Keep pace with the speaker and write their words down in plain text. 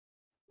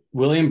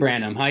William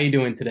Branum, how you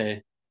doing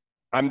today?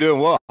 I'm doing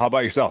well. How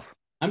about yourself?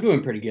 I'm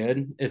doing pretty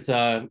good. It's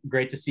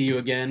great to see you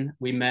again.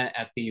 We met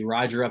at the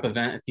Roger Up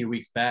event a few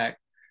weeks back.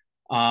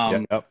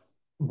 Um, Yep.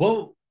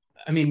 well,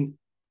 I mean,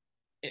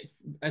 if,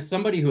 as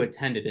somebody who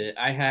attended it,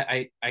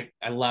 I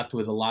left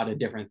with a lot of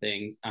different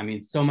things. I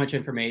mean, so much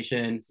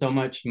information, so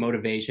much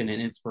motivation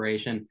and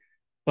inspiration.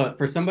 But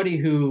for somebody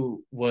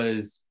who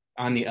was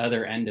on the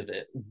other end of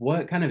it,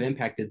 what kind of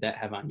impact did that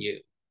have on you?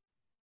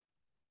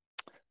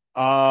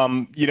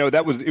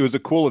 It was a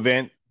cool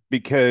event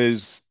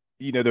because,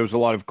 there was a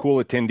lot of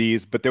cool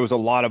attendees, but there was a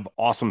lot of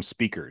awesome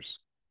speakers.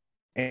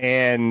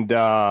 And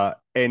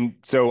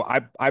so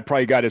I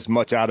probably got as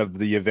much out of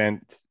the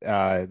event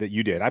that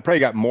you did. I probably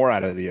got more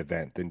out of the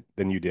event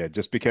than you did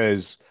just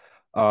because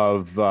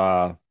of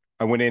I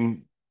went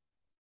in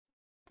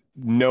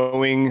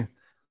knowing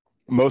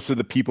most of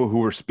the people who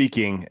were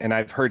speaking, and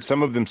I've heard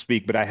some of them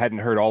speak, but I hadn't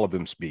heard all of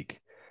them speak.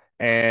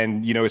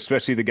 And,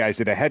 especially the guys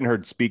that I hadn't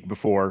heard speak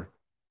before,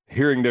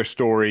 hearing their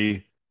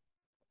story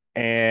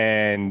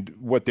and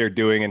what they're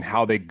doing and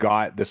how they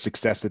got the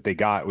success that they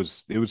got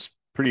was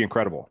pretty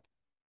incredible.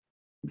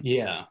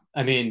 Yeah,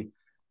 I mean,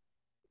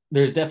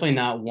 there's definitely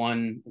not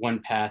one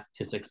path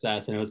to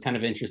success, and it was kind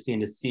of interesting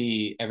to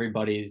see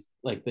everybody's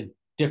like the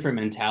different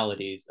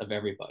mentalities of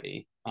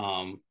everybody.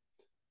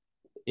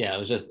 Yeah,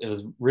 it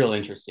was real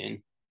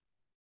interesting.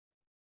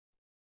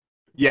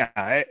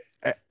 Yeah,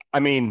 I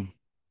mean,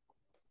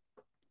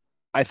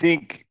 I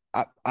think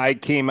I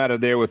came out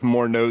of there with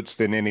more notes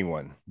than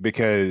anyone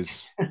because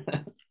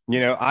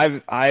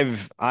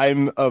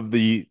I'm of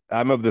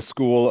the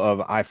school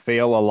of I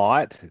fail a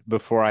lot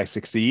before I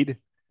succeed.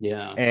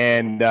 Yeah,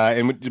 And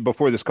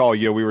before this call,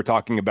 we were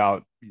talking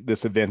about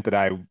this event that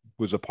I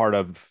was a part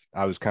of.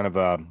 I was kind of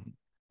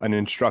an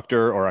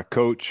instructor or a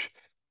coach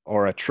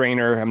or a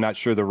trainer. I'm not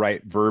sure the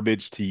right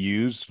verbiage to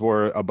use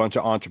for a bunch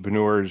of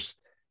entrepreneurs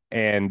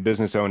and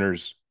business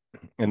owners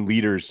and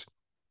leaders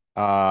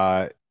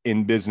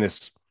in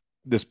business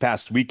this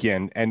past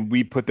weekend, and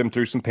we put them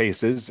through some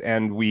paces,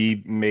 and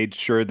we made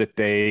sure that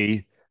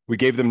we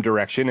gave them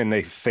direction, and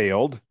they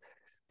failed,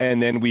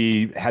 and then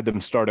we had them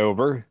start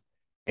over.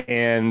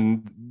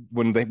 And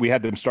when we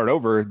had them start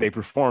over, they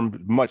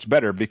performed much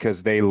better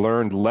because they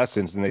learned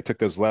lessons and they took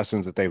those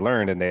lessons that they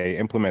learned and they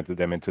implemented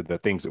them into the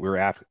things that we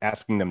were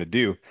asking them to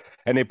do.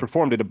 And they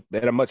performed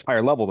at a much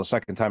higher level the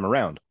second time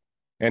around.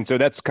 And so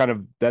that's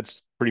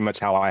pretty much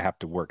how I have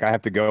to work. I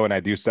have to go and I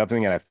do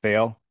something and I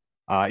fail.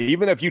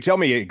 Even if you tell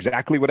me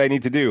exactly what I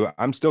need to do,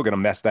 I'm still going to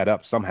mess that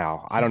up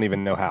somehow. I don't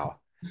even know how.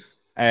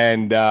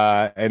 And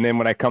then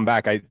when I come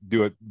back, I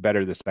do it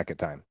better the second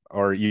time,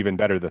 or even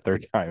better the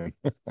third time,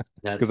 that's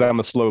because fun. I'm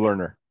a slow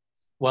learner.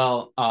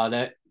 Well,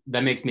 that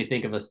makes me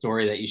think of a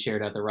story that you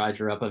shared at the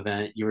Roger Up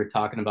event. You were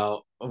talking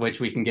about, which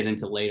we can get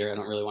into later. I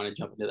don't really want to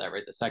jump into that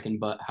right this second,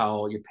 but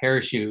how your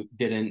parachute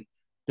didn't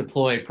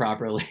deploy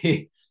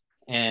properly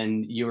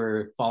and you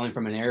were falling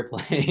from an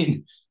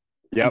airplane,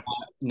 Yep.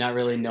 not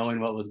really knowing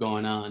what was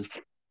going on.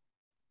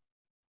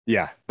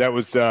 Yeah, that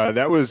was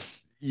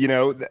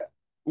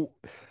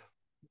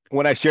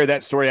when I share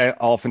that story, I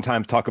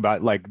oftentimes talk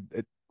about like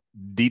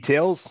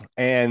details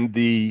and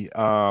the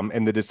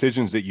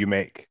decisions that you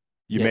make.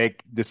 You Yeah,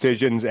 make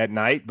decisions at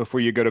night before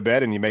you go to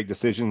bed, and you make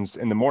decisions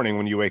in the morning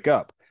when you wake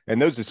up.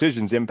 And those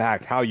decisions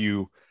impact how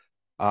your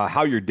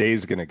day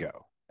is going to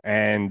go.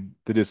 And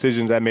the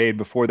decisions I made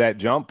before that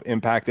jump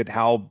impacted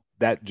how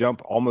that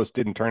jump almost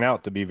didn't turn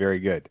out to be very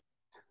good.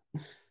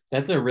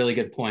 that's a really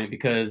good point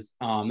because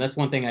that's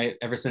one thing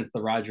ever since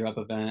the Roger Up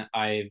event,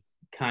 I've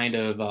kind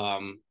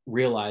of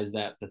realized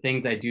that the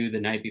things I do the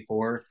night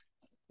before,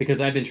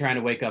 because I've been trying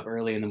to wake up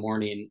early in the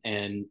morning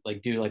and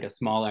like do like a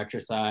small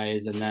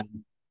exercise and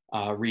then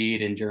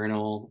read and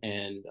journal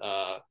and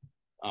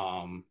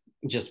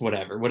just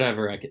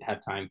whatever I could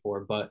have time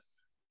for. But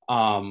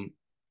um,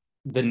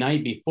 the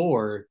night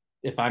before,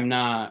 if I'm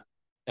not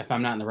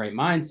in the right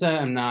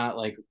mindset, I'm not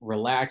like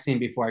relaxing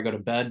before I go to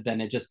bed, then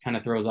it just kind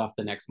of throws off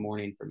the next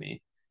morning for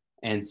me.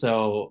 And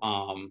so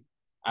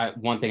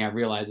one thing I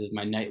realized is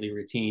my nightly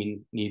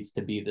routine needs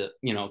to be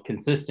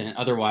consistent.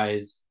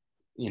 Otherwise,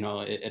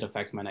 it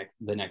affects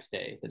the next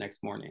day, the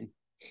next morning.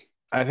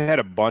 I've had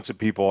a bunch of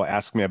people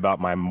ask me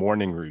about my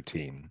morning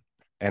routine,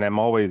 and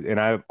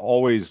I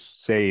always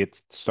say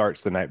it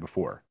starts the night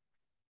before.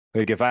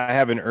 Like if I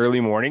have an early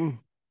morning,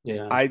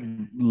 Yeah. I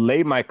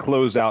lay my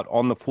clothes out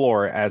on the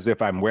floor as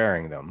if I'm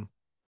wearing them.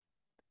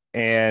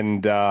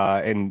 And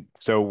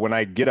so when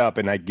I get up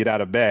and I get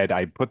out of bed,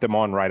 I put them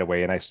on right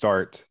away and I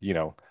start,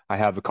 I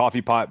have a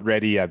coffee pot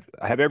ready. I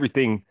have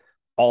everything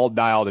all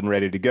dialed and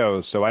ready to go.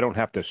 So I don't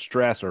have to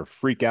stress or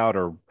freak out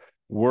or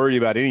worry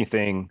about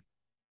anything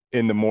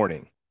in the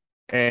morning.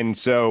 And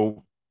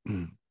so,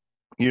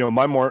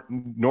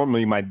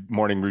 normally my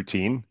morning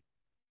routine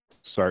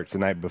starts the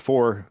night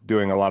before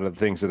doing a lot of the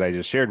things that I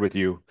just shared with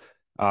you.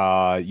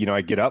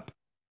 I get up,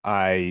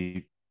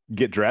 I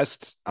get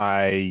dressed,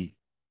 I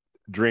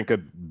drink a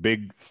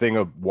big thing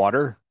of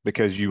water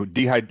because your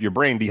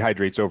brain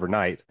dehydrates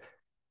overnight.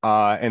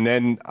 And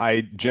then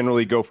I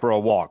generally go for a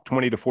walk,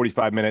 20 to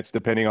 45 minutes,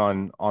 depending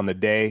on the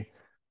day.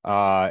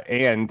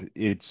 And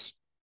it's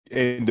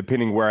and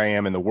depending where I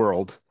am in the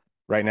world.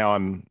 Right now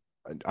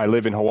I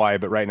live in Hawaii,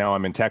 but right now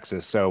I'm in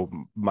Texas. So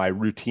my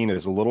routine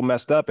is a little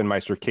messed up and my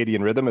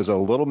circadian rhythm is a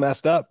little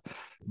messed up.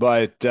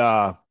 But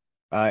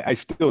I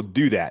still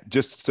do that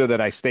just so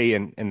that I stay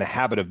in the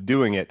habit of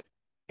doing it.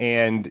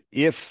 And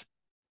if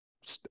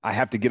I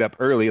have to get up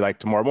early, like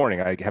tomorrow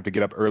morning. I have to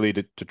get up early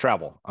to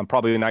travel. I'm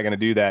probably not going to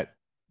do that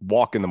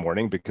walk in the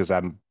morning because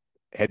I'm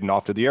heading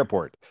off to the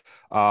airport.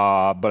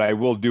 But I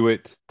will do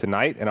it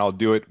tonight, and I'll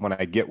do it when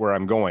I get where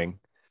I'm going.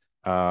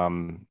 As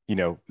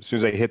soon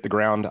as I hit the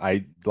ground,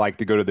 I like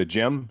to go to the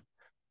gym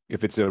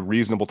if it's a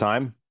reasonable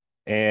time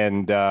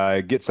and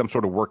get some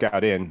sort of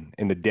workout in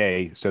the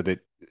day so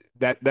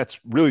that's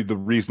really the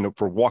reason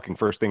for walking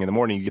first thing in the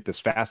morning. You get this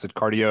fasted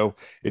cardio.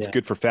 It's Yeah.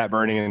 good for fat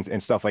burning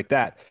and stuff like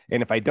that.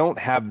 And if I don't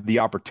have the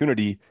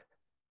opportunity,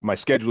 my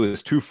schedule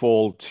is too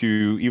full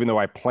to, even though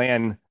I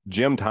plan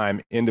gym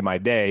time into my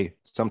day,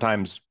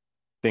 sometimes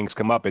things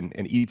come up and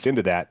eats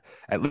into that.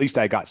 At least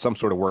I got some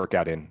sort of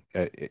workout in,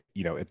 at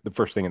the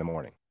first thing in the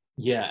morning.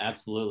 Yeah,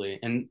 absolutely.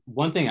 And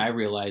one thing I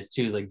realized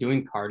too is like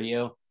doing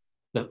cardio.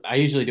 I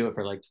usually do it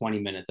for like 20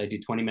 minutes. I do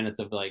 20 minutes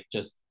of like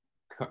just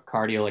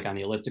cardio, like on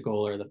the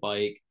elliptical or the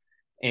bike.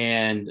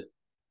 And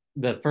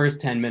the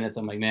first 10 minutes,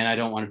 I'm like, man, I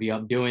don't want to be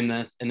up doing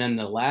this. And then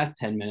the last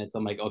 10 minutes,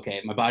 I'm like,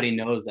 okay, my body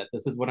knows that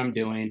this is what I'm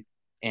doing.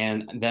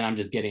 And then I'm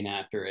just getting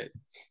after it.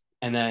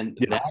 And then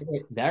Yeah,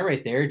 that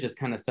right there just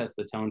kind of sets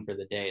the tone for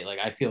the day. Like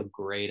I feel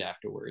great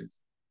afterwards.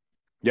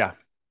 yeah.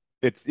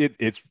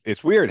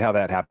 It's weird how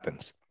that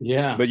happens.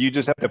 Yeah. But you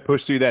just have to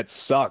push through that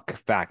suck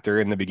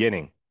factor in the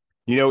beginning.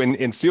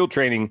 In SEAL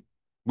training,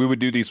 we would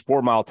do these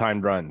 4 mile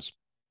timed runs.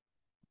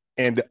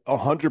 And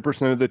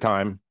 100% of the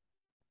time,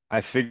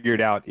 I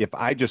figured out if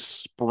I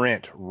just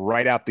sprint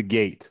right out the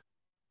gate,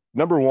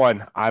 number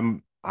one,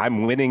 I'm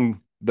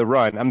winning the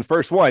run. I'm the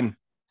first one,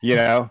 you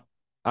know.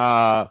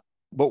 Uh,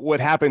 but what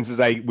happens is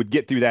I would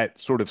get through that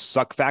sort of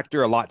suck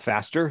factor a lot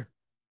faster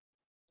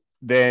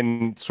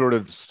than sort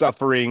of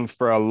suffering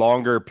for a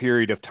longer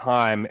period of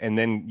time and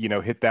then,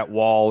 hit that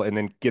wall and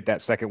then get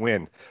that second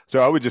win. So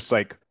I would just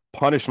like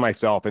punish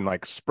myself and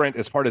like sprint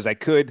as hard as I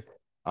could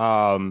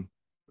um,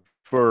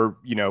 for,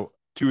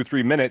 2 or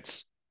 3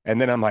 minutes. And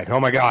then I'm like, oh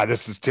my God,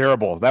 this is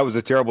terrible. That was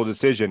a terrible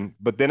decision.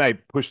 But then I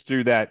pushed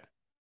through that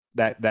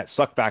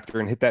suck factor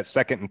and hit that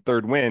second and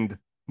third wind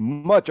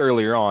much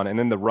earlier on. And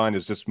then the run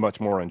is just much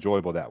more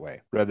enjoyable that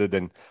way rather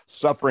than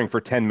suffering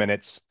for 10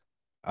 minutes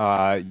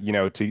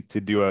to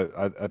do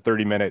a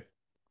 30 minute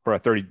for a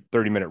 30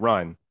 minute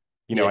run.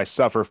 Yeah. I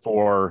suffer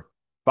for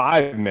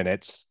 5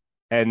 minutes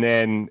and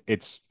then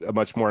it's a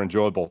much more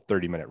enjoyable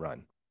 30-minute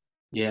run.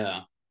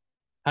 Yeah.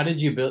 How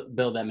did you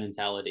build that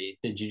mentality?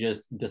 Did you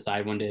just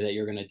decide one day that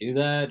you're going to do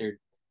that, or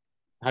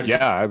how did you?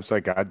 Yeah, I was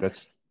like, God,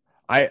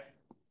 I,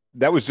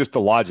 that was just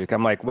the logic.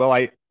 I'm like, well,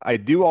 I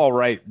do all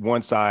right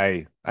once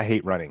I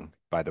hate running,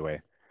 by the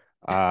way.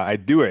 I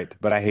do it,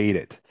 but I hate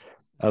it.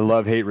 A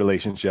love-hate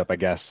relationship, I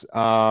guess.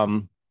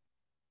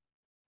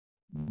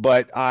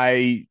 But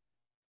I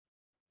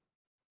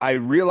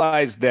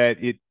realized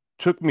that it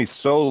took me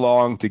so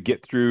long to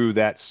get through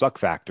that suck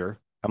factor.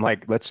 I'm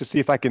like, let's just see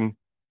if I can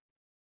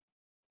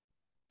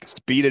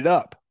speed it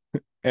up.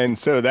 And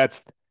so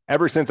that's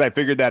ever since I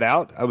figured that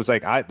out, I was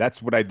like,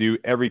 that's what I do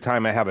every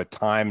time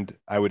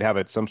I would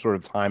have some sort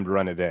of timed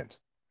run event.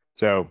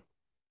 So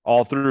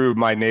all through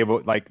my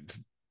naval, like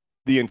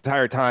the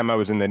entire time I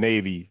was in the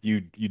Navy, you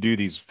do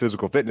these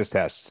physical fitness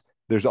tests.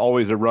 There's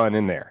always a run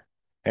in there.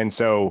 And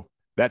so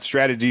that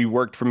strategy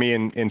worked for me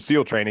in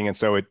SEAL training. And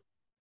so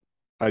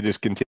I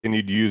just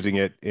continued using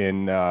it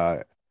in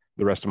the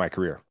rest of my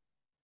career.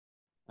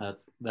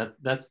 That's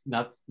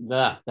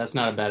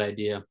not a bad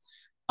idea.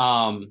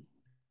 Um,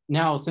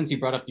 Now since you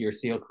brought up your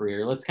SEAL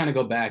career, let's kind of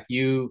go back.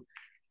 You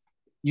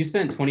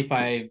spent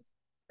 25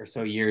 or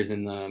so years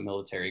in the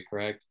military,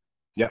 correct?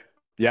 Yep.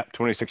 Yep.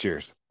 26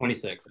 years.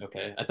 26.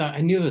 Okay.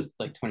 I knew it was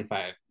like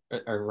 25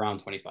 or around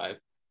 25.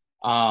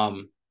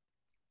 Um,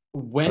 A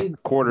when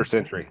quarter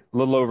century, a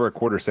little over a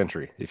quarter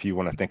century, if you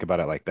want to think about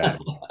it like that.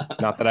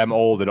 Not that I'm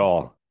old at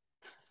all.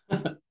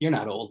 you're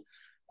not old.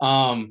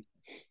 Um,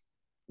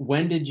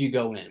 when did you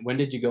go in? When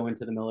did you go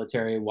into the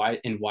military? Why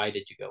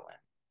did you go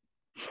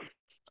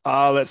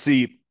in? Let's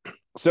see.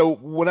 So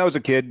when I was a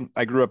kid,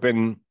 I grew up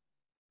in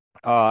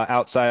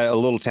outside a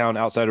little town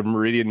outside of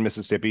Meridian,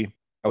 Mississippi.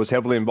 I was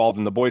heavily involved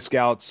in the Boy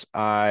Scouts.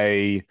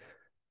 I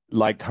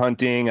liked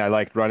hunting. I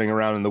liked running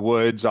around in the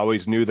woods. I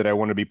always knew that I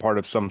wanted to be part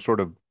of some sort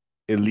of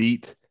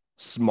elite,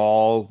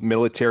 small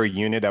military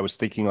unit. I was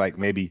thinking like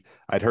maybe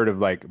I'd heard of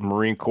like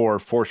Marine Corps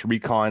Force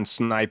Recon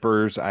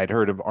snipers. I'd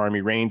heard of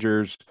Army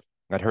Rangers.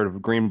 I'd heard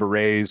of Green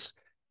Berets.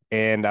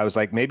 And I was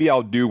like, maybe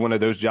I'll do one of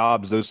those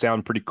jobs. Those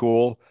sound pretty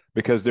cool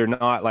because they're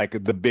not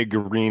like the big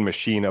green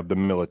machine of the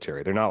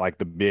military. They're not like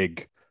the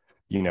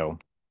you know,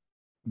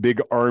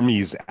 big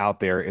armies out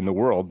there in the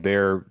world.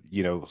 They're,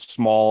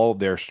 small,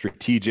 they're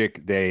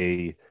strategic,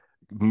 they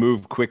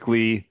move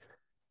quickly,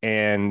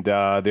 and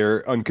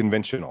they're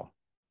unconventional.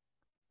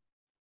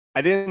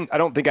 I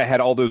don't think I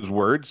had all those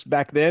words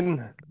back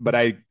then, but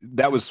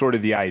that was sort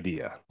of the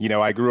idea.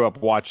 I grew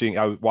up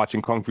I was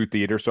watching Kung Fu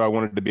theater, so I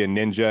wanted to be a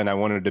ninja and I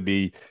wanted to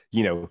be,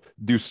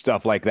 do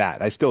stuff like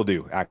that. I still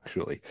do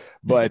actually.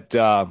 But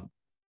so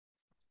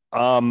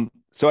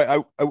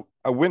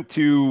I went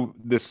to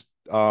this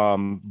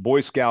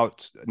Boy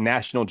Scout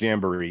National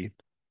Jamboree.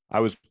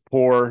 I was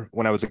poor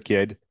when I was a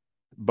kid,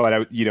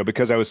 but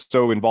because I was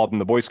so involved in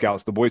the Boy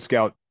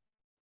Scout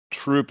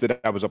troop that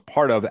I was a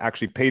part of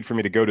actually paid for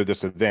me to go to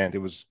this event. It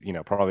was,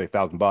 probably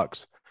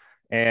 $1,000.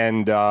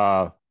 And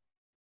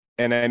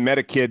and I met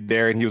a kid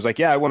there and he was like,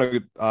 yeah, I want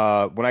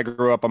to when I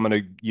grow up, I'm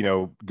gonna,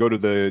 go to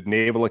the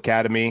Naval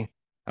Academy.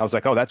 I was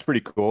like, oh, that's pretty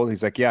cool.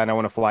 He's like, yeah, and I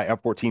want to fly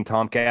F-14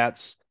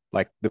 Tomcats,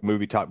 like the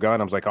movie Top Gun.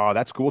 I was like, oh,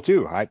 that's cool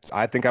too.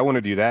 I think I want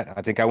to do that.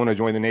 I think I want to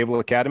join the Naval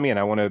Academy and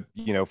I want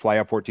to, fly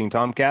F-14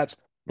 Tomcats.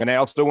 And I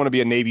also want to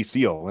be a Navy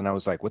SEAL. And I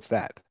was like, what's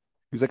that?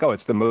 He's like, oh,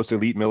 it's the most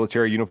elite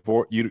military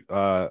uniform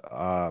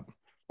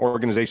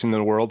organization in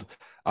the world.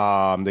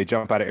 They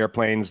jump out of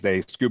airplanes,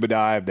 they scuba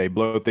dive, they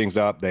blow things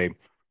up, they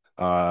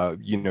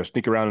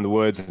sneak around in the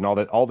woods and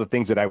all the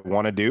things that I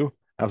want to do.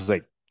 I was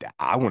like,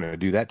 I want to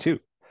do that too.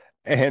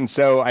 And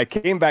so I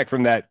came back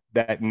from that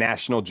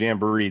national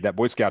jamboree, that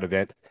Boy Scout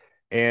event,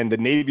 and the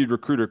Navy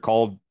recruiter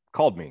called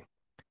me.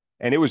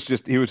 And he was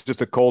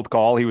just a cold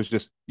call. He was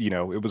just,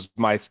 it was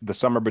the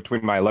summer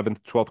between my 11th,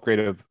 12th grade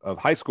of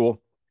high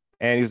school.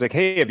 And he was like,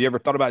 hey, have you ever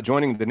thought about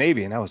joining the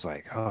Navy? And I was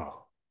like,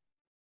 oh,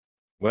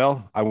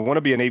 well, I want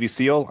to be a Navy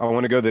SEAL. I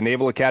want to go to the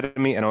Naval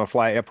Academy and I want to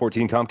fly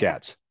F-14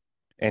 Tomcats.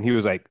 And he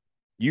was like,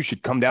 you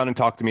should come down and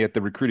talk to me at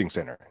the recruiting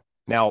center.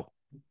 Now,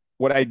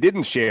 what I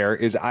didn't share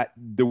is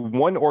the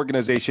one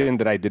organization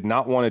that I did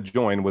not want to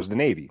join was the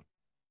Navy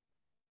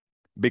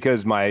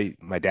because my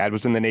dad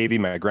was in the Navy,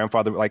 my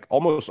grandfather, like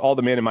almost all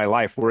the men in my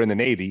life were in the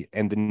Navy,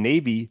 and the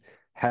Navy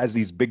has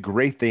these big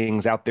gray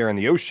things out there in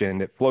the ocean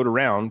that float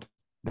around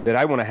that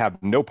I want to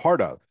have no part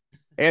of.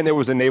 And there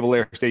was a naval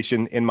air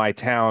station in my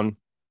town,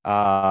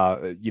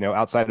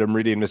 outside of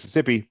Meridian,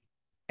 Mississippi,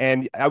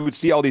 and I would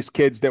see all these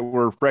kids that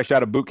were fresh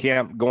out of boot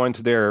camp going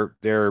to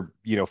their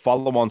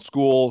follow on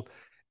school,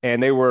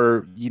 and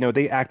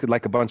they acted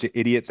like a bunch of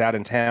idiots out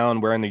in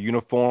town wearing the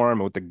uniform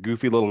with the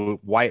goofy little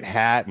white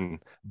hat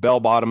and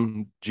bell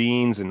bottom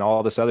jeans and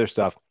all this other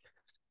stuff.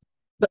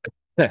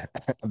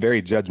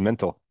 Very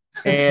judgmental.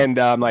 And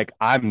I'm like,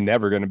 I'm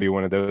never going to be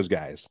one of those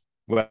guys.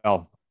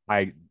 Well,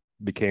 I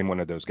became one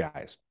of those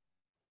guys.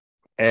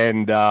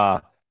 And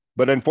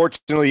but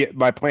unfortunately,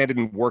 my plan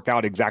didn't work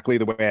out exactly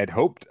the way I'd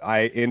hoped.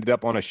 I ended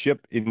up on a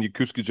ship in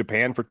Yokosuka,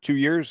 Japan for 2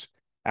 years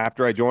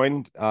after I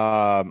joined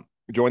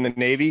the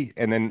Navy,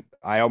 and then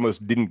I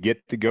almost didn't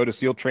get to go to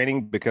SEAL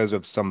training because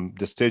of some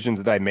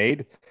decisions that I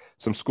made,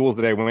 some schools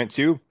that I went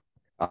to,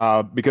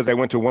 because I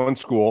went to one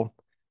school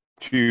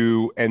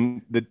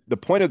and the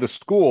point of the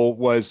school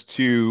was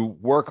to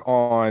work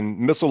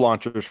on missile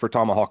launchers for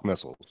Tomahawk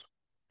missiles.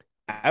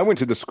 I went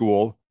to the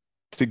school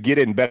to get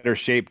in better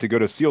shape to go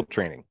to SEAL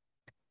training.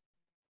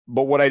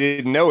 But what I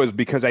didn't know is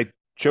because I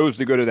chose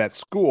to go to that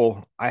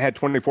school, I had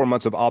 24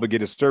 months of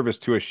obligated service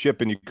to a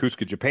ship in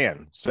Yokosuka,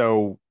 Japan.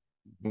 So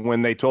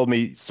when they told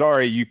me,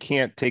 sorry, you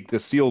can't take the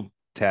SEAL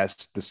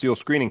test, the SEAL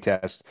screening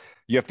test,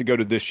 you have to go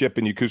to this ship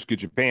in Yokosuka,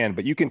 Japan,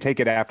 but you can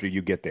take it after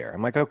you get there.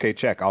 I'm like, okay,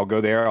 check. I'll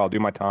go there. I'll do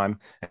my time,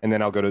 and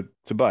then I'll go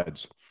to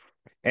Buds.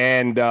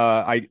 And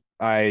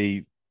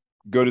I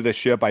go to the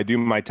ship. I do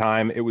my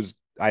time.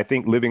 I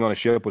think living on a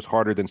ship was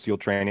harder than SEAL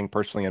training,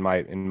 personally,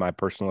 in my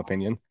personal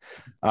opinion.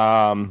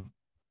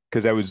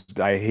 Because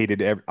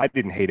I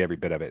didn't hate every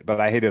bit of it,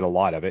 but I hated a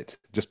lot of it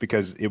just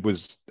because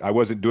I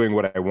wasn't doing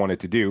what I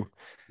wanted to do.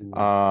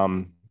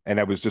 And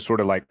I was just sort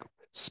of like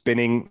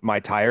spinning my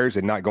tires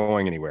and not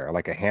going anywhere,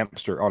 like a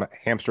hamster on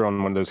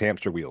one of those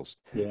hamster wheels.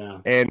 Yeah.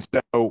 And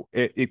so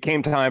it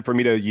came time for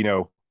me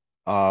to,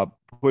 uh,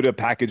 put a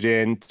package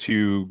in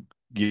to,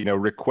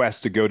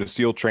 request to go to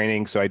SEAL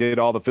training. So I did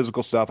all the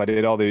physical stuff. I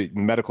did all the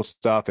medical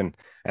stuff. And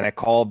I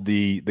called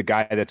the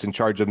guy that's in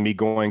charge of me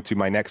going to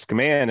my next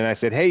command. And I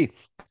said, hey,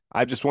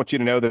 I just want you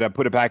to know that I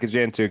put a package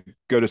in to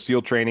go to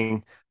SEAL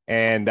training.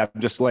 And I'm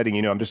just letting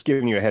you know, I'm just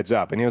giving you a heads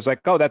up. And he was like,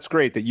 oh, that's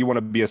great that you want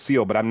to be a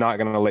SEAL, but I'm not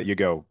going to let you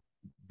go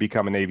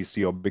become a Navy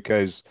SEAL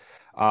because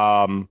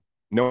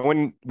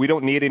we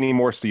don't need any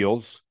more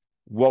SEALs.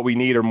 What we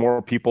need are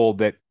more people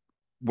that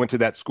went to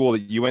that school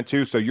that you went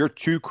to. So you're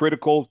too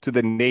critical to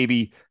the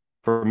Navy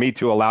for me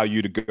to allow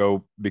you to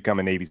go become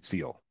a Navy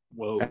SEAL.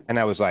 Whoa. And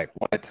I was like,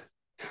 what?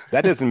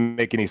 That doesn't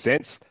make any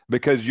sense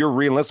because your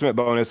reenlistment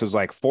bonus is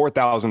like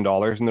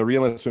 $4,000 and the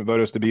reenlistment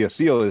bonus to be a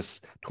SEAL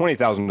is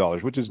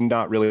 $20,000, which is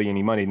not really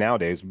any money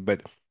nowadays.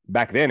 But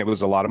back then it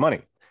was a lot of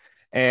money.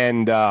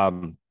 And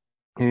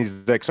he's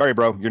like, sorry,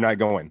 bro, you're not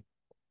going.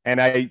 And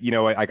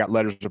I got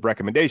letters of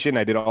recommendation.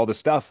 I did all this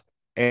stuff.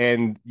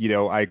 And,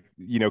 I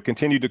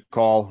continued to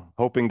call,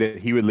 hoping that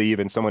he would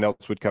leave and someone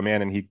else would come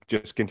in. And he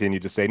just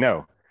continued to say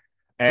no.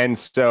 And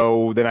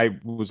so then I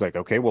was like,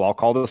 okay, well, I'll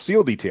call the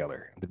SEAL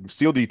detailer. The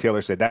SEAL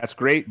detailer said, that's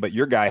great, but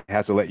your guy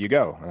has to let you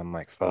go. And I'm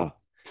like, oh.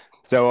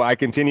 So I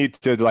continued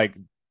to like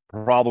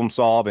problem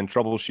solve and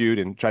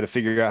troubleshoot and try to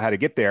figure out how to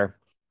get there.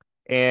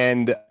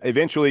 And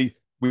eventually,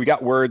 we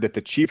got word that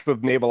the chief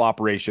of naval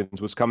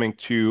operations was coming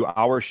to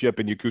our ship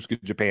in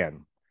Yokosuka,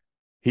 Japan.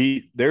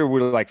 There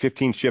were like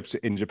 15 ships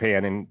in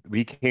Japan, and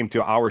he came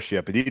to our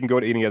ship. And he didn't go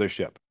to any other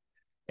ship.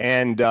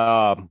 And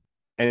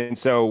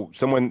so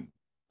someone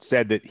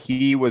said that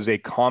he was a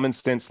common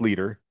sense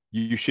leader.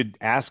 You should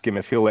ask him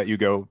if he'll let you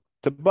go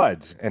to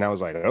Buds. And I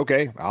was like,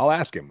 okay, I'll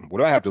ask him. What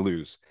do I have to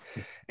lose?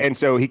 And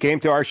so he came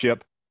to our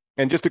ship.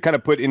 And just to kind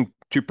of put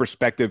into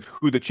perspective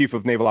who the chief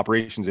of naval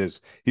operations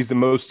is, he's the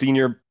most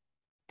senior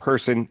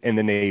person in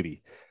the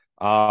Navy.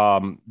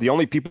 The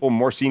only people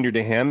more senior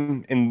to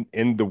him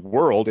in the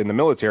world, in the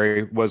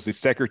military, was the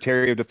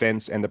Secretary of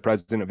Defense and the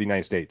President of the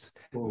United States.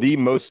 Whoa. The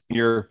most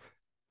senior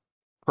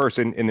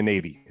person in the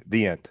Navy.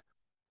 The end.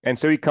 And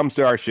so he comes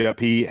to our ship.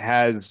 He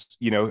has,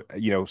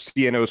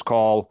 CNO's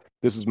call.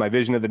 This is my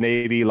vision of the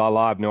Navy. La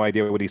la. I have no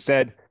idea what he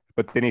said.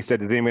 But then he said,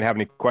 "Does anyone have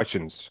any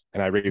questions?"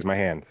 And I raised my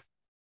hand.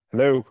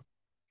 Hello.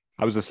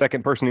 I was the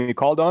second person he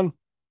called on,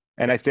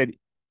 and I said,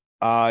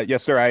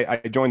 yes, sir. I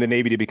joined the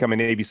Navy to become a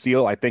Navy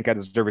SEAL. I think I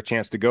deserve a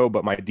chance to go,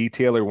 but my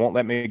detailer won't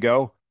let me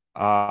go.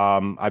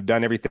 I've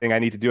done everything I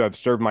need to do. I've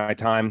served my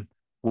time.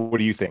 What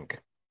do you think?"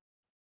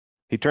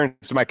 He turns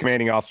to my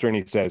commanding officer and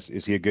he says,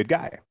 "Is he a good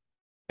guy?"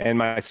 And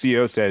my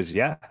CEO says,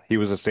 "Yeah, he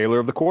was a sailor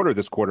of the quarter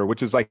this quarter,"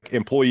 which is like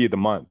employee of the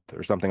month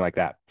or something like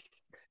that.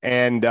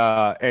 And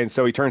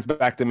so he turns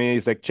back to me.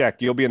 He's like,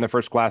 "Check, you'll be in the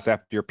first class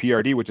after your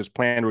PRD, which is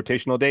planned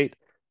rotational date.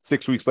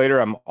 6 weeks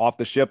later, I'm off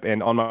the ship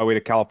and on my way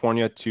to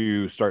California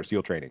to start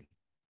SEAL training."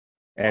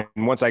 And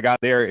once I got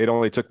there, it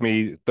only took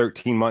me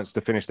 13 months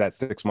to finish that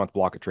 6 month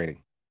block of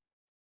training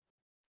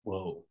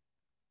Whoa.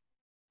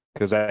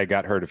 because I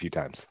got hurt a few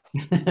times,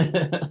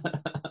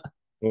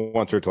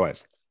 once or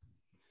twice.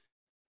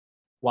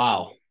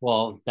 Wow.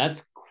 Well,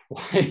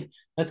 quite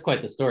that's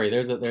quite the story.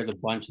 There's a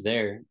bunch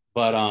there.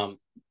 But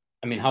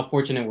I mean, how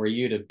fortunate were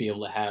you to be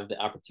able to have the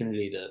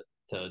opportunity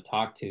to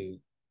talk to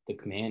the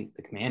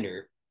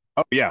commander?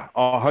 Oh yeah,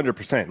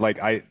 100%. Like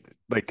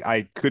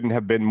I couldn't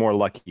have been more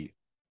lucky.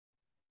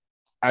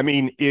 I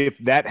mean, if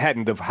that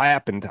hadn't have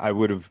happened, I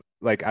would have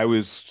like I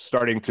was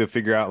starting to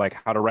figure out like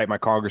how to write my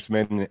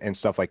congressman and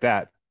stuff like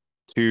that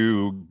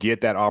to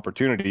get that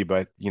opportunity,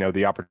 but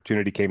the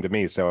opportunity came to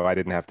me, so I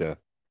didn't have to.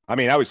 I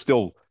mean, I was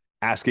still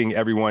asking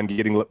everyone,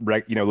 getting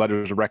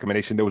letters of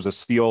recommendation. There was a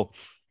SEAL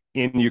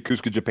in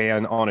Yokosuka,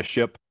 Japan, on a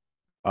ship,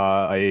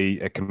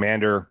 a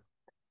commander,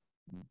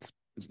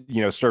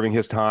 serving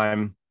his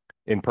time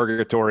in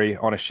purgatory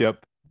on a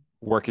ship,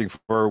 working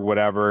for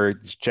whatever,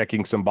 just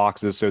checking some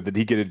boxes so that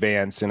he could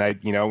advance. And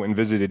and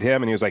visited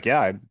him, and he was like,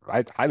 "Yeah,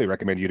 I'd highly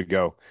recommend you to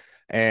go."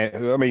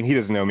 And I mean, he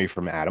doesn't know me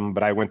from Adam,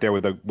 but I went there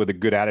with a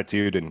good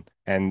attitude and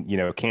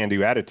can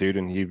do attitude,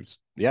 and he was,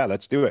 "Yeah,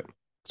 let's do it."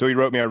 So he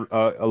wrote me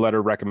a letter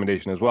of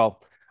recommendation as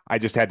well. I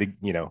just had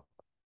to,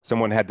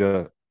 someone had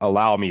to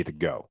allow me to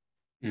go.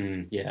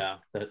 Yeah,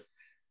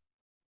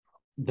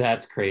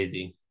 that's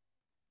crazy.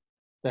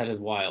 That is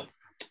wild.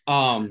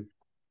 Um,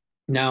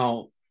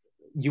 Now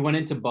you went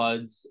into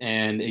Buds,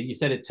 and you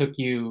said it took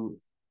you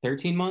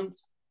 13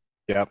 months.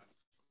 Yep.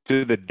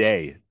 To the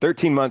day,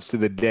 13 months to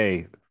the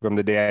day from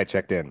the day I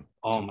checked in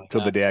Oh my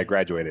till the God. day I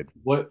graduated.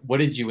 What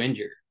did you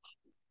injure?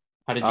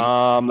 How did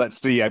you? Let's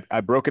see.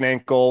 I broke an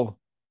ankle.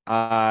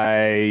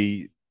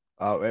 I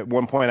At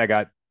one point I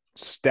got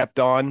stepped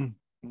on,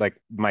 like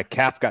my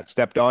calf got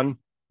stepped on,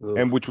 and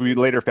Oof. which we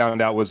later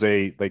found out was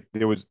a like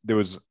there was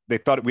they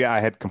thought I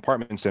had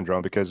compartment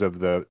syndrome because of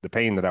the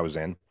pain that I was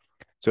in.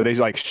 So they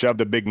like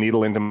shoved a big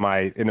needle into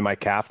my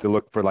calf to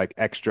look for like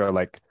extra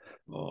like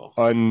Oh,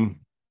 un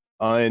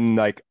un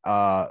like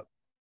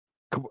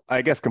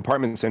I guess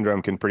compartment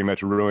syndrome can pretty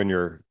much ruin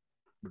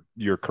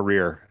your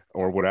career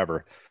or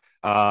whatever.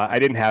 I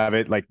didn't have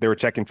it. Like they were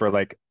checking for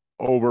like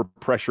over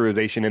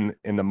pressurization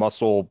in the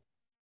muscle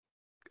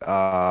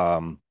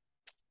um,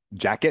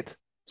 jacket.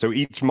 So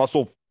each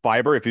muscle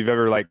fiber, if you've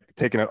ever like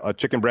taken a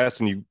chicken breast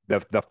and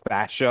the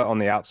fascia on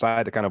the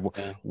outside, the kind of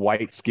yeah.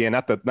 white skin,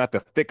 not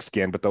the thick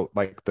skin, but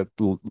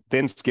the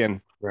thin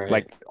skin, Right.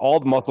 like all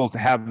the muscles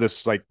have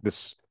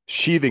this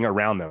sheathing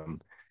around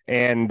them.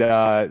 And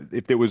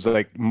if it was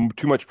like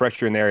too much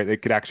pressure in there,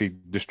 it could actually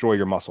destroy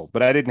your muscle.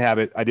 But I didn't have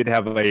it. I did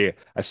have a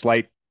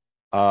slight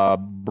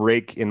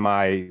break in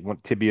my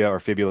tibia or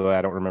fibula.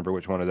 I don't remember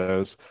which one of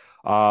those.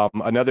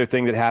 Another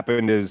thing that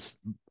happened is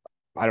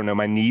I don't know,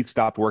 my knee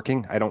stopped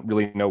working. I don't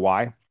really know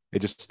why. It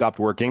just stopped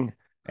working,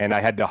 and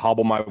I had to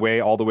hobble my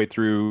way all the way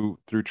through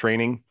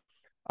training.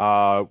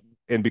 Uh,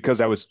 and because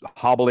I was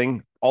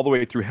hobbling all the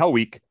way through Hell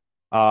Week,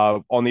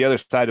 on the other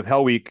side of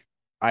Hell Week,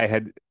 I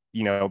had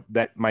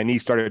that my knee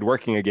started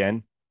working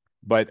again,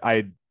 but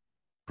I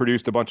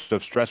produced a bunch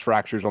of stress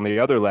fractures on the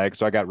other leg,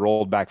 so I got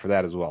rolled back for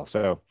that as well.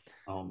 So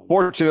Oh my God.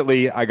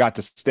 fortunately, I got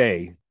to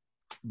stay,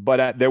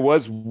 but there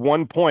was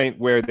one point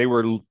where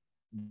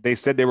they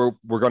said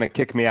were going to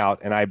kick me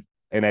out, and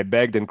I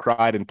begged and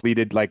cried and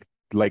pleaded like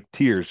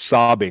tears,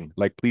 sobbing,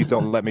 like, "Please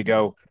don't let me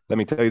go. Let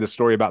me tell you the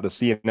story about the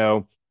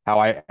CNO." how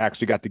I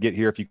actually got to get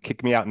here. If you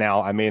kick me out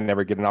now, I may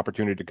never get an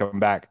opportunity to come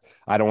back.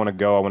 I don't want to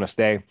go. I want to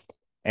stay.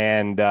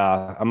 And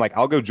I'm like,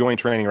 I'll go join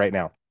training right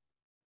now.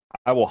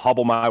 I will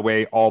hobble my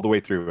way all the way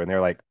through. And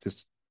they're like,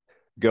 just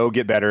go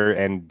get better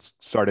and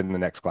start in the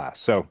next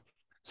class. So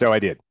I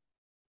did.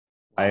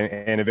 Wow.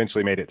 And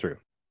eventually made it through.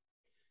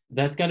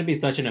 That's got to be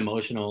such an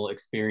emotional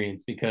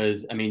experience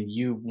because I mean,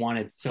 you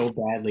wanted so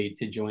badly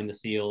to join the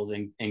SEALs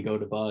and go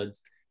to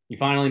Buds. You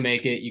finally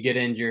make it, you get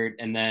injured,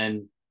 and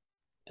then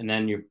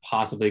you're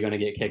possibly going to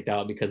get kicked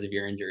out because of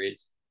your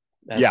injuries.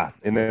 That's Yeah.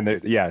 And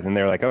then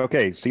they're like,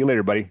 okay, see you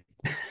later, buddy.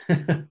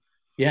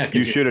 yeah, You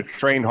because you're should have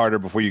trained harder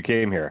before you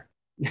came here.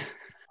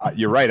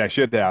 You're right. I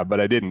should have, but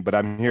I didn't. But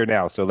I'm here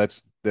now. So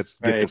let's get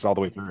right. this all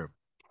the way through.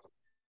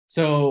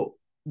 So,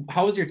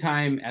 how was your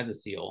time as a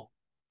SEAL?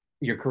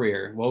 Your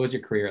career? What was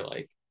your career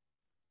like?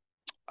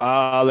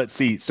 Let's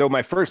see. So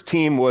my first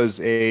team was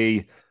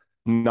a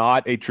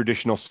not a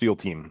traditional SEAL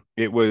team.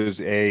 It was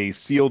a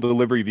SEAL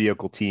delivery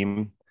vehicle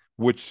team,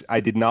 which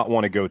I did not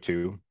want to go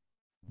to,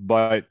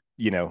 but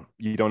you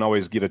don't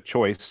always get a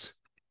choice.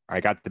 I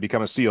got to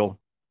become a SEAL,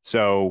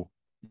 so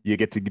you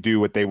get to do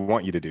what they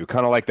want you to do.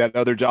 Kind of like that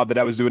other job that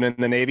I was doing in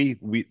the Navy.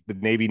 The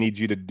Navy needs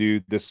you to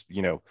do this,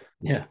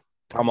 Yeah,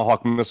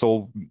 Tomahawk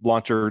missile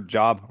launcher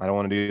job. I don't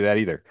want to do that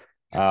either.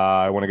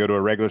 I want to go to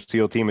a regular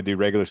SEAL team and do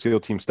regular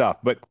SEAL team stuff.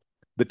 But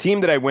the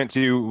team that I went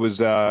to was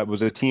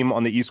a team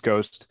on the East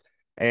Coast,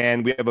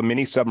 and we have a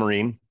mini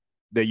submarine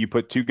that you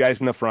put two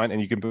guys in the front,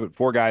 and you can put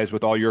four guys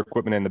with all your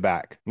equipment in the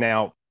back.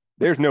 Now,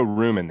 there's no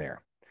room in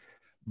there,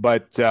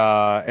 but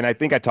and I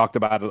think I talked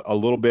about it a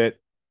little bit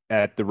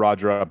at the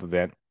Roger Up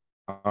event.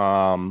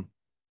 Um,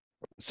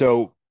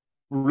 so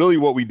really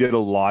what we did a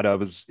lot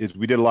of is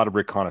we did a lot of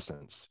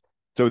reconnaissance.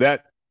 So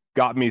that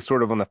got me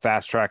sort of on the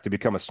fast track to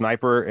become a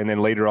sniper and then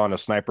later on a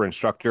sniper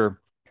instructor.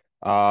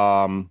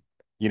 Um,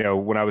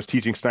 when I was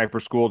teaching sniper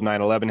school,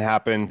 9/11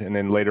 happened, and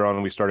then later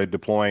on we started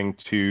deploying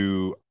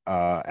to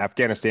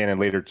Afghanistan and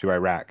later to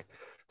Iraq.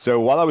 So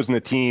while I was in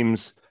the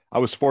teams, I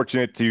was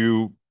fortunate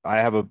to I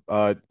have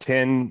a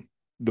 10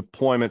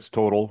 deployments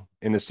total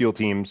in the SEAL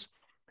teams,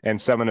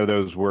 and seven of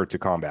those were to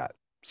combat.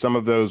 Some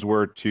of those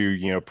were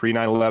to, pre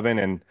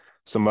 9/11 and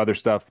some other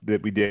stuff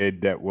that we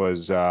did that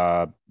was,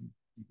 other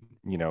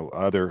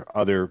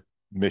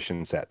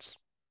mission sets.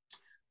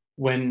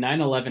 when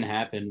 9/11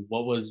 happened,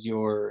 what was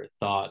your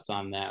thoughts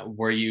on that?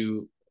 Were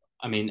you,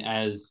 I mean,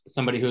 as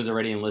somebody who was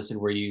already enlisted,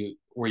 were you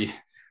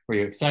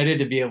excited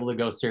to be able to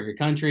go serve your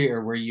country,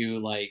 or were you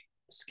like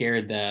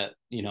scared that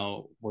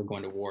we're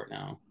going to war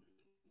now?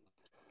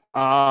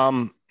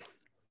 Um,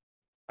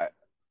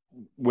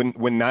 when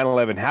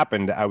 9/11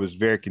 happened, I was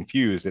very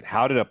confused at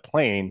how did a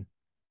plane,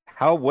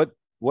 how what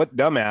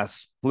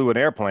dumbass flew an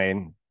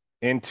airplane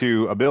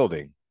into a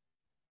building?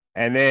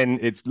 And then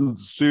it's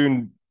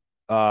soon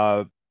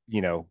uh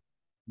you know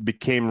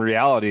became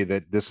reality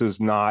that this is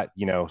not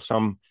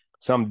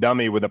some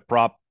dummy with a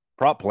prop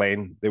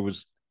plane. It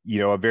was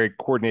a very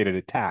coordinated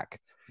attack.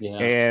 Yeah,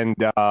 And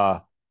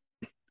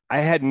I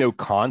had no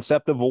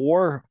concept of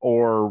war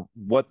or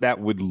what that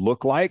would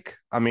look like.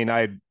 I mean,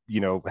 I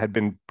had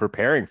been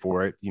preparing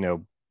for it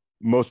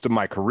most of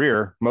my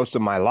career, most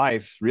of my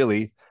life,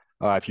 really,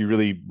 if you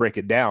really break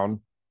it down.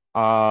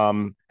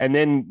 And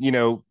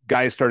then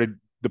guys started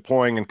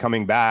deploying and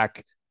coming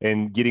back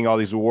and getting all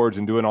these awards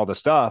and doing all the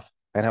stuff.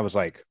 And I was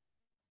like,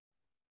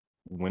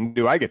 when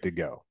do I get to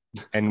go?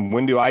 And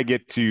when do I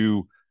get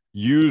to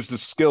use the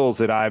skills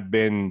that I've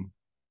been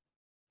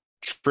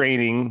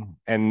training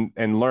and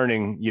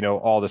learning,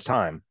 all this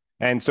time?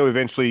 And so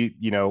eventually,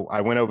 I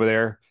went over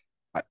there.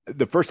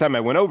 The first time I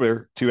went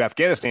over to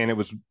Afghanistan,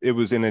 it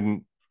was in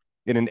an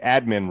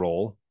admin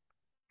role,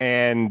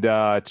 and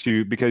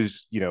to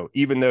because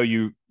even though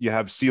you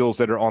have SEALs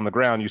that are on the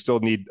ground, you still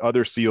need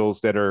other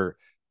SEALs that are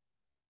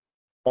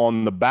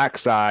on the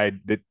backside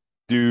that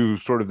do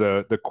sort of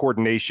the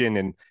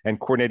coordination and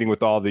coordinating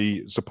with all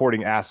the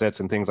supporting assets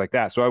and things like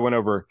that. So I went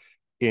over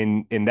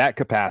in that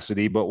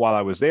capacity, but while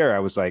I was there, I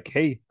was like,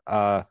 hey,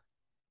 I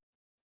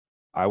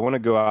want to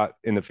go out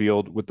in the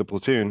field with the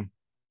platoon.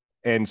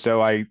 And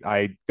so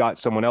I got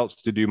someone else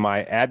to do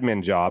my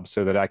admin job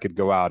so that I could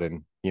go out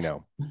and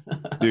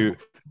do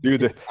do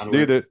the do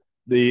onward.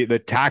 the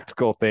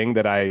tactical thing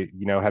that I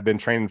have been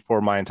trained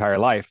for my entire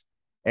life.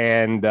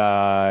 And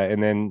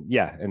then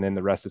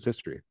the rest is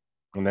history.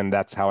 And then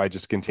that's how I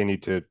just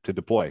continued to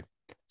deploy.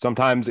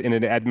 Sometimes in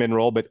an admin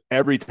role, but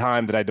every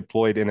time that I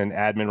deployed in an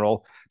admin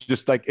role,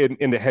 just like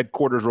in the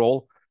headquarters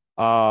role,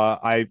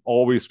 I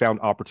always found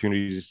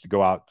opportunities to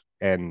go out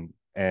and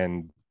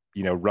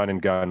run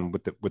and gun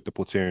with the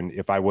platoon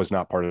if I was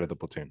not part of the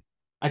platoon.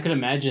 I could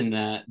imagine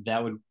that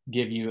that would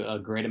give you a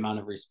great amount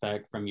of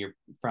respect from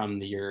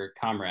your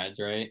comrades,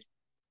 right?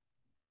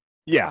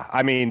 Yeah,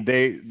 I mean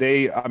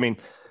I mean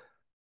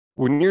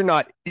when you're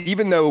not,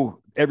 even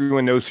though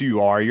everyone knows who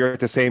you are, you're at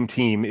the same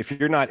team. If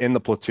you're not in the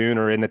platoon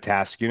or in the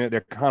task unit,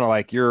 they're kind of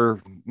like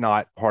you're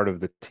not part of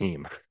the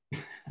team.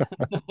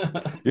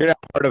 You're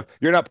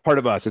not part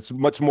of us. It's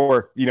much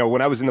more,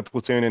 when I was in the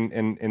platoon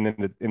and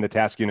in the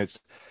task units,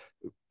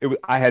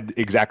 I had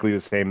exactly the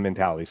same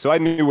mentality. So I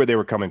knew where they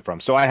were coming from.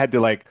 So I had to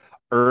like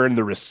earn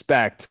the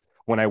respect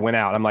when I went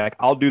out. I'm like,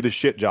 I'll do the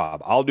shit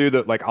job. I'll do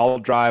the like I'll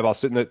drive, I'll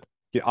sit in the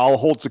I'll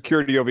hold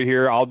security over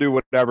here. I'll do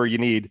whatever you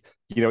need.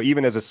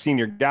 Even as a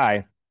senior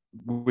guy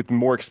with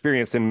more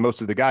experience than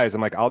most of the guys,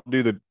 I'm like, I'll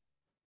do the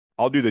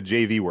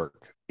JV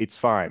work. It's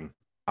fine.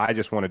 I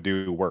just want to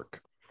do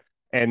work.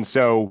 And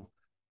so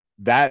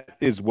that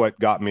is what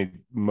got me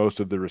most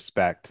of the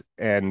respect,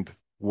 and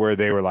where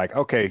they were like,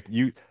 okay,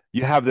 you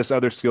have this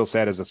other skill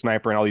set as a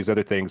sniper and all these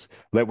other things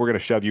that we're going to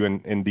shove you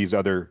in these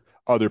other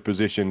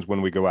positions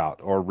when we go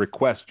out, or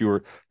request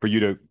for you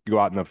to go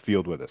out in the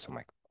field with us. I'm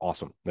like,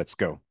 awesome, let's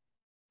go.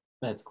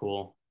 That's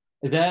cool.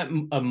 Is that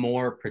a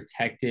more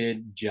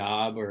protected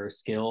job or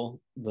skill,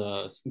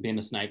 the being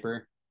a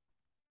sniper?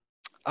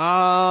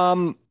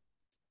 um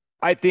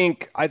I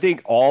think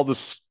all the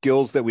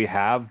skills that we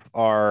have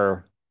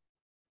are,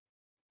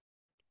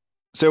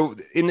 so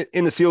in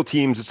the SEAL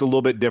teams, it's a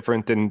little bit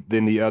different than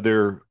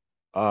the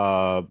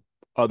uh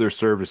other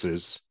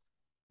services,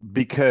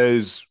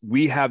 because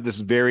we have this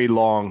very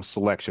long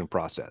selection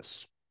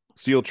process.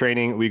 SEAL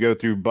training, we go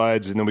through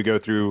BUDS, and then we go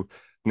through,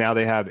 now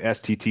they have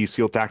STT,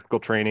 SEAL Tactical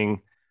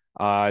Training.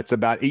 It's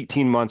about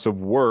 18 months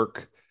of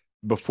work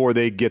before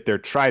they get their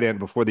trident,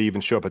 before they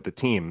even show up at the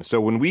team.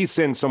 So when we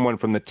send someone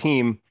from the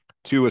team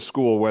to a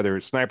school, whether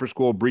it's sniper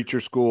school,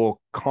 breacher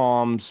school,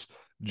 comms,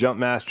 jump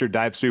master,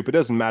 dive soup, it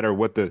doesn't matter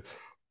what the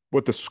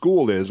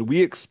school is,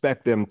 we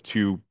expect them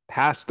to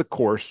pass the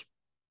course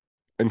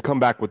and come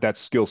back with that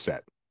skill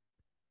set.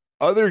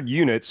 Other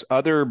units,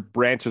 other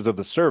branches of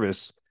the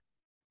service,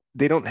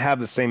 they don't have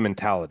the same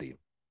mentality.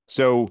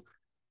 So,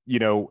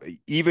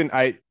 even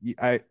I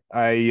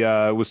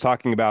was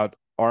talking about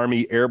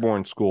Army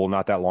Airborne School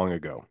not that long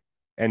ago,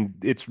 and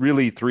it's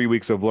really 3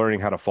 weeks of learning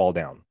how to fall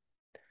down.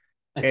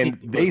 I see And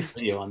you posted a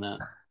video on that.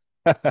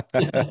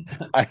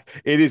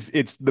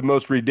 it's the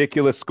most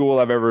ridiculous school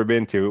I've ever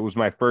been to. It was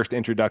my first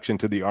introduction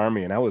to the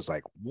Army, and I was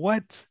like,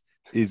 what?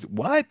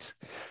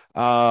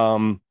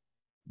 Um,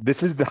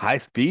 this is the high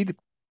speed,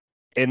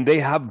 and they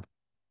have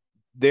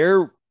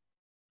their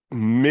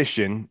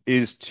mission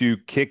is to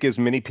kick as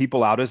many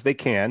people out as they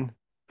can,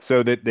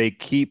 so that they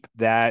keep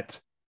that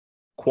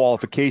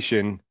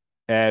qualification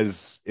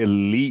as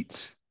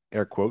elite,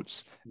 air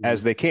quotes,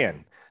 as Mhm. they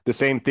can. The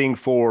same thing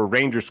for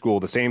Ranger School,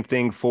 the same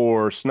thing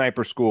for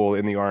Sniper School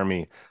in the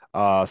Army,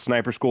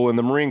 Sniper School in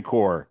the Marine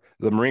Corps.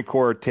 The Marine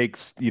Corps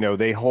takes,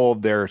 they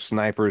hold their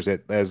snipers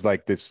as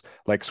like this,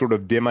 like sort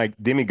of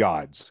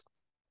demigods.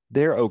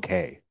 They're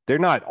okay. They're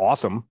not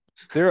awesome.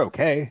 They're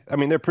okay. I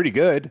mean, they're pretty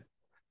good,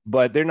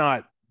 but they're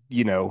not,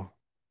 you know,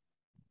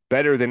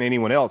 better than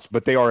anyone else,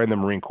 but they are in the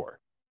Marine Corps.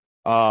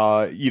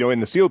 In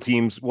the SEAL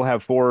teams, we'll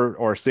have 4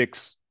 or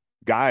 6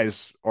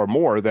 guys or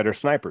more that are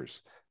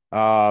snipers.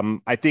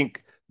 I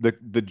think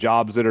the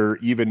jobs that are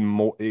even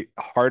more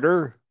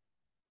harder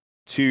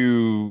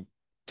to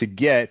to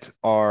get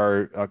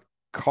are a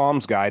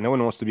comms guy. No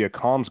one wants to be a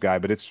comms guy,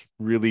 but it's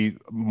really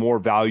more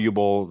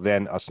valuable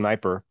than a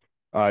sniper.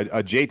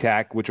 A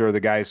JTAC, which are the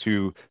guys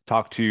who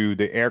talk to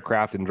the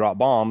aircraft and drop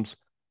bombs,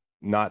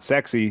 not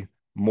sexy,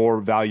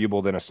 more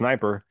valuable than a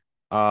sniper.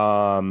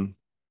 Um,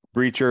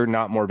 Breacher,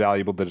 not more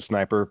valuable than a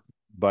sniper,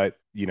 but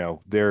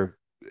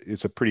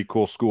it's a pretty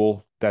cool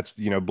school that's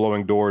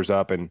blowing doors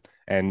up and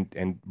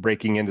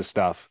breaking into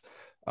stuff.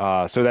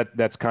 So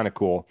that's kind of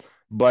cool.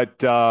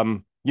 But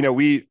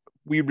we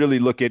really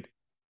look at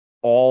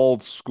all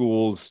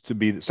schools to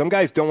be. Some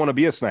guys don't want to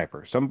be a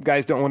sniper. Some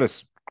guys don't want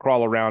to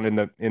crawl around in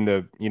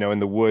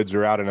the woods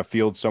or out in a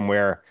field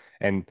somewhere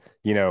and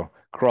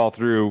crawl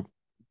through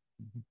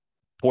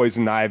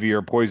poison ivy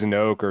or poison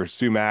oak or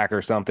sumac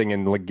or something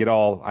and like get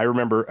all. I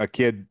remember a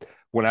kid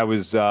when I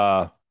was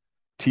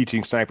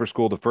teaching sniper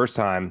school the first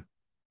time.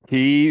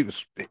 He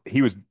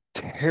was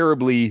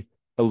terribly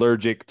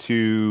allergic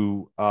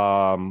to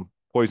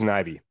poison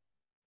ivy,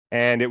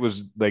 and it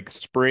was like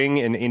spring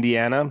in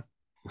Indiana,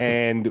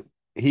 and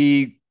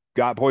he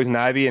got poison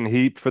ivy, and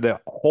he for the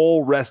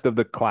whole rest of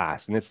the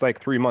class, and it's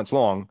like 3 months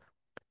long.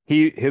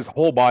 His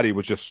whole body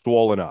was just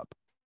swollen up.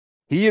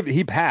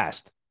 He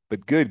passed,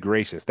 but good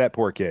gracious, that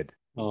poor kid.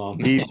 Oh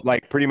He man.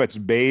 like pretty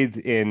much bathed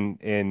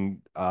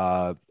in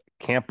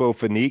Campo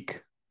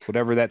Finique,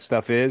 whatever that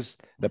stuff is,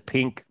 the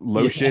pink Yeah.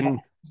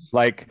 lotion,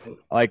 like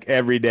like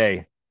every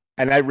day.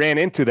 And I ran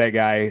into that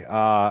guy,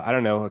 I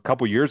don't know, a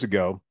couple years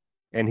ago,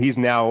 and he's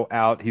now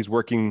out. He's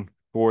working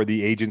for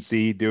the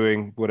agency,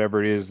 doing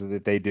whatever it is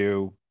that they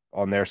do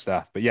on their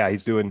stuff. But yeah,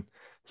 he's doing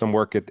some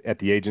work at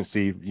the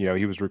agency.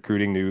 He was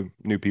recruiting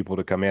new people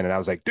to come in, and I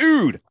was like,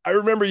 dude, I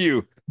remember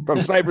you from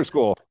sniper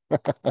school.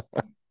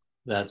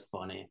 That's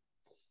funny.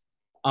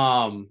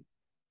 Um,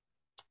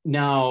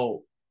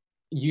 Now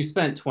you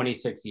spent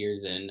 26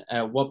 years in.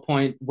 At what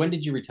point, when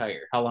did you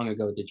retire? How long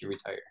ago did you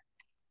retire?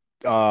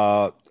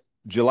 uh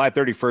July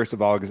 31st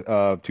of August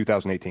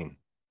 2018.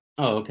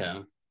 Oh,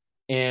 okay.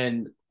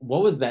 And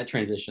what was that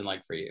transition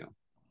like for you?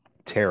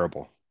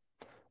 Terrible.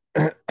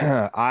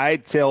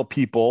 I tell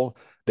people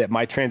that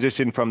my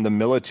transition from the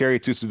military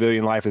to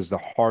civilian life is the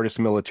hardest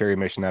military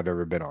mission I've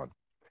ever been on.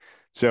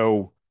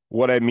 So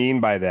what I mean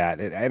by that,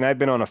 and I've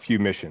been on a few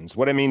missions.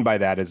 What I mean by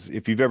that is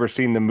if you've ever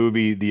seen the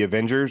movie The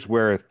Avengers,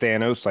 where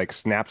Thanos like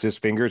snaps his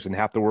fingers and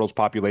half the world's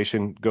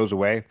population goes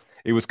away,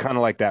 it was kind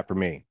of like that for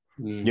me.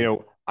 You Mm.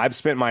 know, I've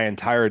spent my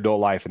entire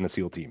adult life in the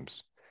SEAL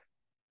teams.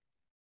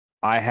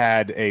 I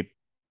had a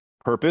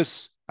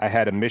purpose, I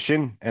had a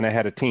mission, and I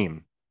had a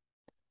team.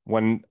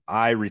 When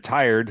I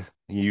retired,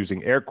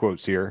 using air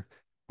quotes here,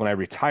 when I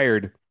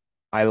retired,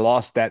 I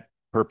lost that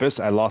purpose,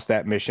 I lost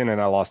that mission,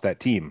 and I lost that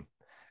team.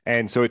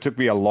 And so it took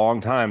me a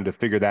long time to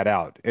figure that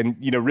out. And,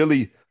 you know,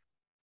 really,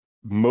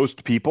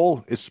 most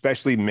people,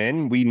 especially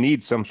men, we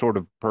need some sort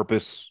of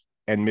purpose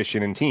and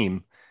mission and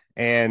team.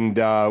 And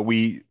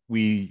we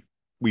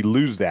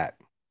lose that.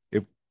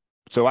 If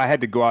so, I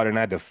had to go out and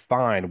I had to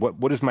find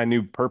what is my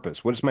new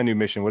purpose? What is my new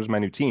mission? What is my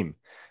new team?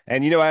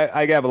 And you know,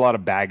 I have a lot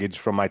of baggage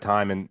from my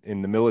time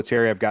in the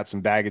military. I've got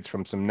some baggage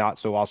from some not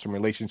so awesome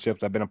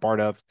relationships I've been a part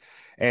of.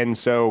 And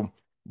so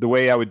the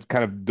way I would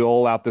kind of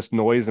dull out this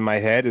noise in my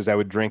head is I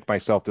would drink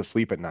myself to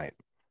sleep at night,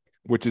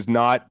 which is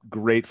not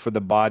great for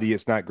the body.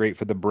 It's not great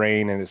for the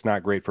brain, and it's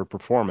not great for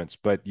performance.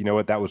 But you know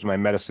what? That was my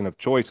medicine of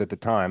choice at the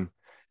time.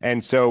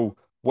 And so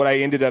what I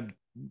ended up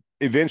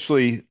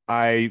eventually,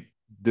 I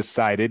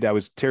decided I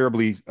was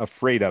terribly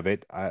afraid of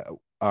it.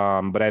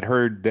 But I'd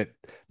heard that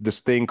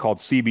this thing called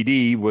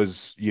CBD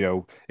was, you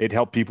know, it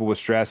helped people with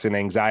stress and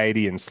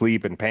anxiety and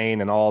sleep and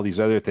pain and all these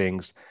other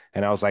things.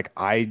 And I was like,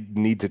 I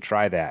need to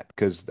try that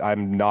because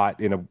I'm not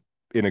in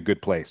a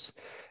good place.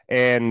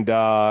 And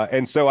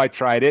so I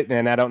tried it,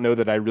 and I don't know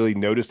that I really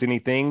noticed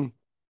anything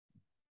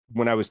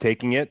when I was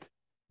taking it.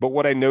 But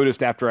what I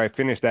noticed after I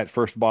finished that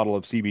first bottle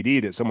of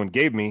CBD that someone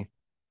gave me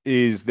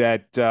is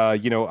that,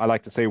 you know, I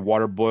like to say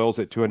water boils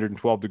at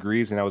 212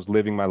 degrees, and I was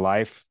living my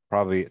life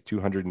probably at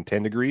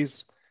 210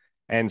 degrees.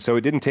 And so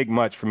it didn't take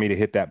much for me to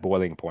hit that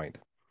boiling point.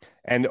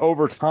 And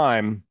over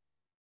time,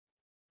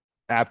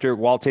 after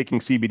while taking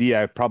CBD,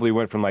 I probably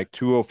went from like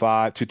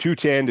 205 to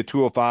 210 to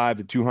 205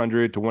 to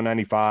 200 to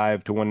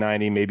 195 to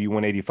 190, maybe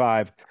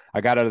 185.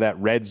 I got out of that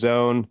red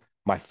zone.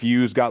 My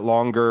fuse got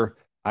longer.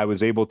 I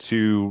was able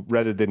to,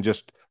 rather than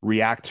just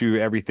react to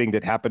everything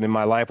that happened in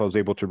my life, I was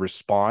able to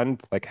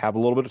respond, like have a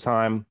little bit of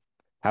time,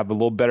 have a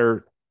little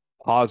better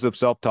positive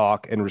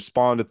self-talk, and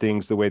respond to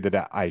things the way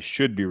that I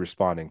should be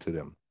responding to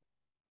them.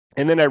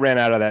 And then I ran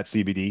out of that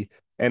CBD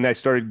and I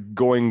started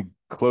going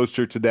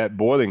closer to that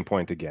boiling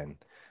point again.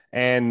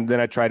 And then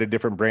I tried a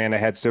different brand. I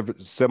had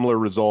similar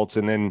results.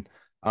 And then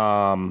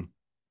um,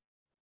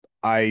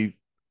 I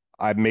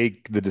I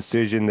make the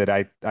decision that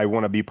I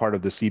want to be part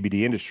of the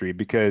CBD industry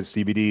because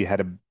CBD had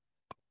a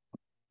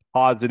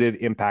positive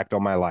impact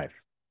on my life,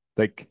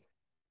 like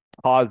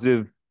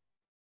positive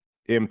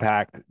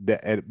impact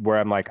that where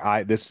I'm like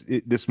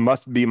this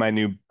must be my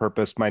new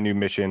purpose, my new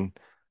mission.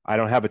 I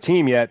don't have a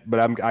team yet, but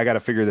I got to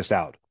figure this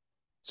out.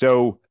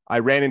 So I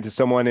ran into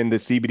someone in the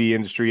CBD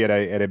industry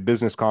at a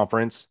business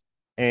conference,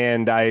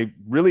 and I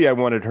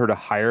wanted her to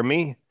hire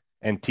me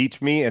and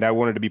teach me, and I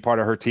wanted to be part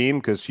of her team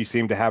because she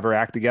seemed to have her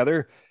act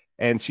together.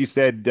 And she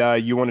said,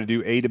 "You want to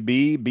do A to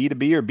B, B to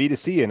B, or B to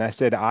C?" And I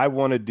said, "I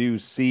want to do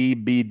C,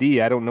 B,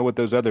 D. I don't know what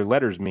those other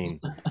letters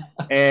mean."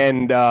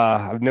 And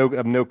I've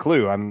no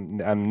clue.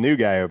 I'm a new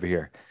guy over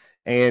here.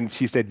 And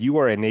she said, "You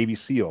are a Navy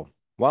SEAL."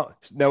 Well,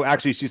 no,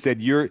 actually, she said,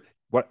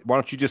 Why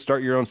don't you just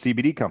start your own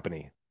CBD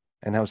company?"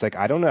 And I was like,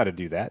 "I don't know how to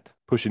do that."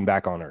 Pushing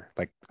back on her,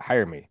 like,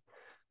 hire me.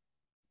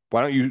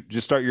 "Why don't you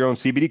just start your own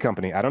CBD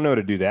company?" "I don't know how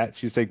to do that."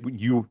 She's like,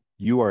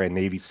 You are a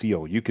Navy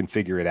SEAL. You can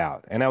figure it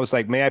out." And I was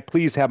like, "May I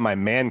please have my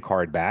man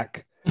card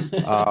back?"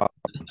 Uh,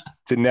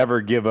 to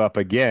never give up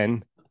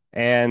again.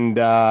 And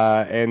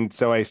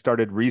so I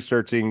started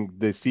researching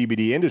the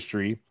CBD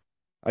industry.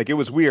 Like it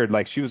was weird.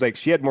 Like she was like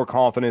she had more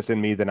confidence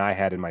in me than I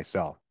had in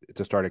myself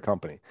to start a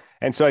company.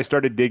 And so I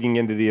started digging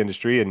into the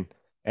industry,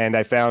 and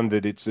I found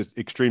that it's an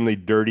extremely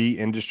dirty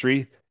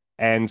industry.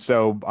 And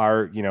so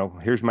you know,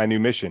 here's my new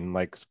mission,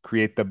 like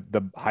create the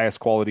highest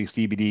quality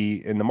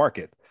CBD in the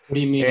market. What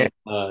do you mean And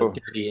it's a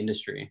dirty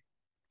industry?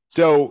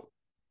 so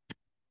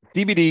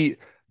CBD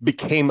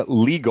became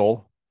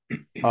legal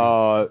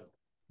uh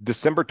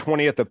December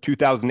 20th of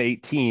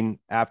 2018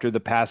 after the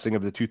passing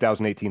of the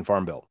 2018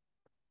 Farm Bill.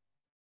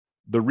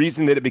 The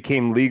reason that it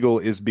became legal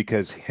is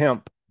because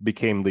hemp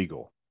became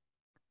legal.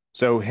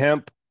 So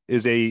hemp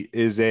is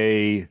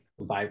a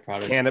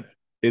Byproduct. canna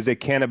is a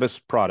cannabis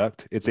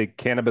product. It's a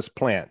cannabis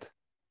plant.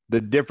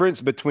 The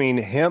difference between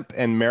hemp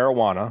and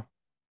marijuana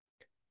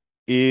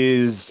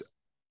is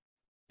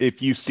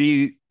if you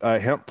see a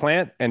hemp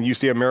plant and you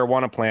see a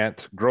marijuana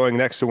plant growing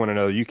next to one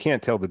another, you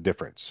can't tell the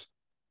difference.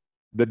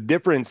 The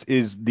difference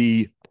is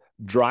the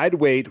dried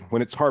weight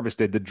when it's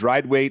harvested, the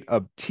dried weight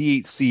of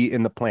THC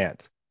in the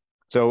plant.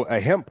 So a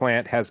hemp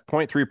plant has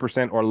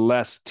 0.3% or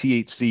less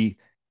THC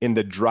in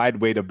the dried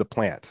weight of the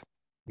plant.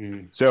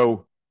 Mm.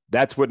 So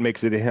that's what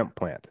makes it a hemp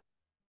plant.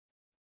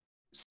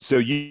 So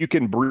you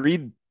can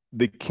breed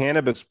the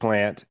cannabis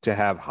plant to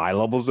have high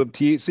levels of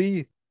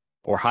THC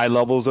or high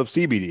levels of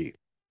CBD.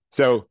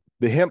 So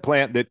the hemp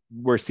plant that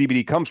where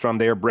CBD comes from,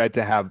 they are bred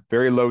to have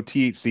very low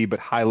THC but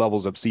high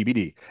levels of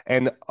CBD,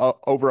 and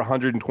over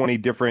 120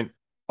 different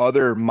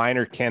other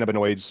minor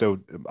cannabinoids. So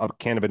a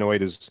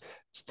cannabinoid is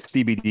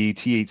CBD,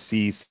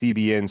 THC,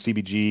 CBN,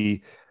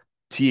 CBG,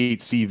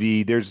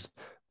 THCV. There's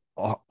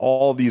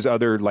all these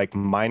other like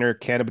minor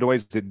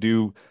cannabinoids that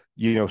do,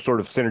 sort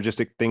of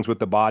synergistic things with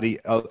the body,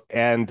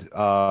 and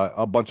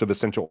a bunch of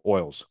essential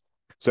oils.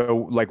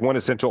 So like one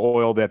essential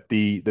oil that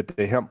the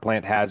hemp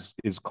plant has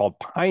is called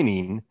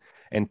pinene,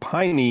 and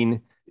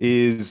pinene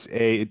is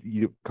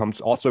comes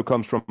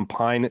from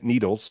pine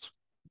needles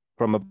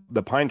from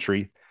the pine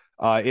tree.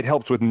 It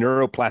helps with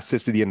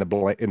neuroplasticity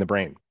in the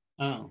brain.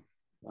 Oh,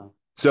 well,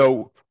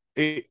 So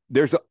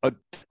there's a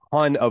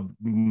ton of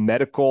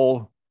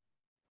medical,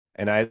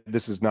 and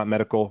this is not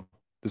medical.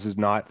 This is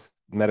not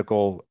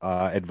medical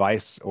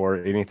advice or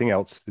anything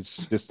else. It's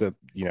just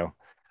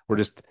we're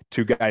just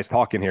two guys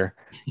talking here.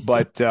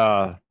 But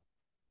but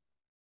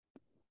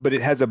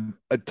it has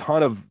a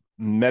ton of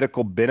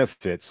medical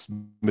benefits,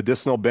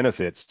 medicinal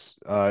benefits.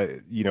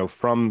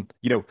 From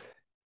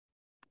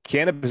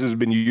cannabis has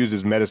been used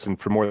as medicine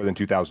for more than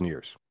 2,000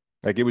 years.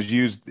 Like it was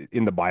used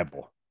in the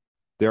Bible.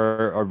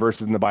 There are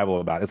verses in the Bible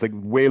about it. It's like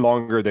way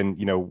longer than,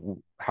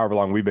 however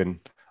long we've been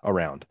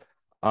around.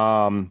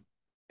 Um,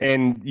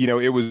 and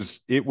it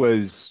was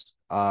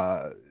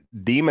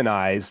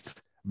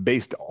demonized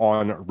based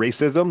on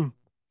racism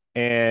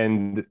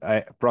and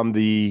from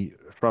the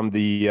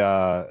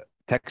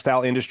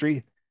textile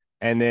industry,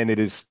 and then it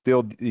is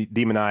still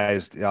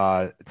demonized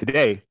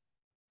today.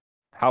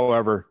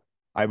 However,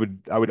 I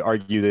would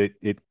argue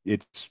that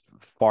it's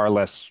far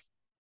less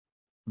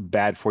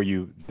bad for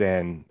you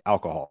than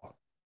alcohol.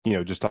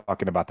 Just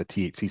talking about the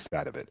THC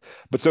side of it.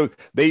 But so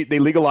they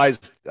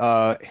legalized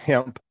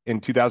hemp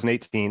in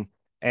 2018,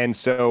 and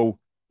so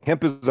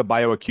hemp is a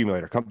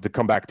bioaccumulator. To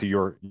come back to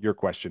your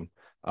question,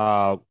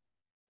 uh,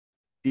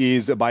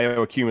 is a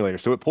bioaccumulator.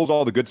 So it pulls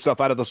all the good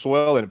stuff out of the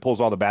soil and it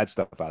pulls all the bad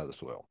stuff out of the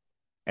soil.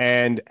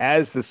 And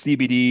as the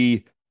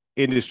CBD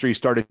industry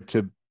started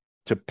to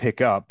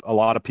pick up, a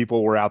lot of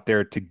people were out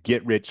there to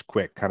get rich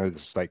quick, kind of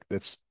just like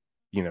this,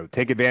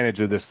 take advantage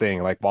of this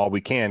thing like while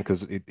we can,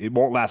 because it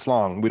won't last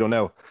long. We don't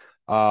know.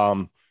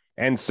 Um,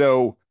 and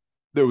so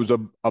there was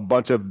a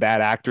bunch of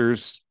bad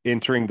actors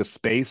entering the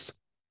space.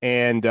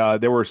 And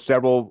there were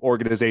several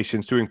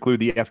organizations, to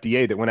include the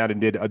FDA, that went out and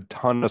did a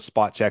ton of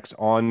spot checks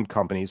on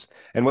companies.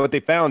 And what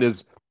they found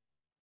is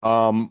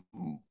um,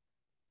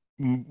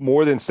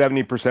 more than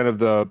 70% of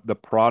the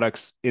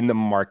products in the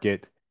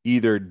market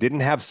either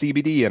didn't have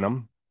CBD in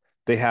them,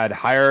 they had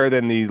higher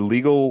than the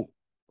legal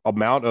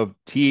amount of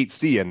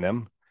THC in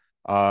them.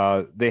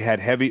 They had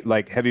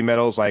heavy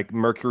metals like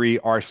mercury,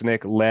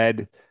 arsenic,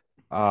 lead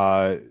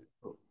uh,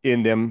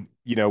 in them.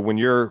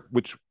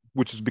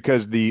 Which is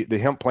because the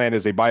hemp plant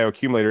is a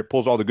bioaccumulator. It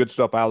pulls all the good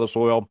stuff out of the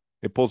soil.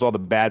 It pulls all the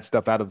bad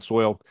stuff out of the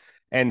soil,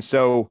 and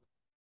so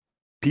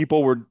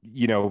people were,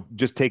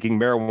 just taking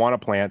marijuana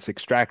plants,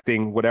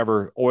 extracting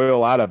whatever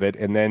oil out of it,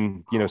 and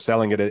then,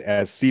 selling it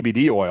as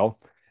CBD oil.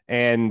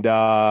 And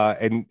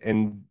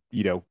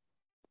there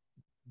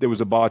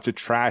was a bunch of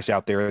trash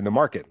out there in the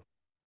market.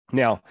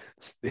 Now,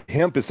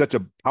 hemp is such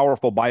a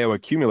powerful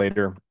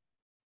bioaccumulator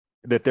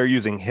that they're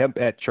using hemp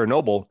at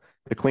Chernobyl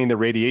to clean the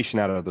radiation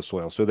out of the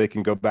soil so they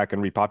can go back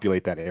and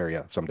repopulate that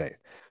area someday.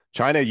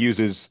 China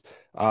uses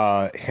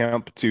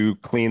hemp to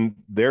clean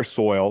their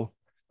soil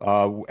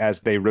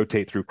as they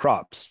rotate through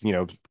crops,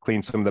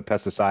 clean some of the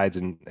pesticides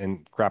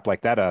and crap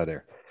like that out of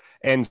there.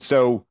 And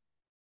so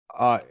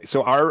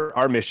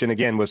our mission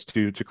again was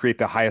to create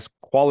the highest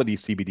quality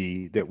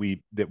CBD that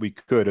we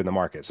could in the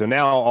market. So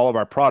now all of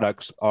our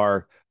products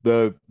are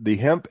the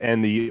hemp,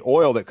 and the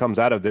oil that comes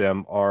out of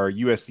them are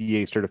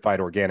USDA certified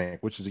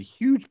organic, which is a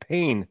huge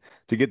pain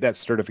to get that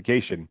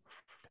certification.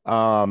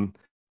 Um,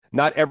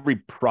 Not every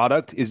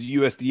product is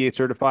USDA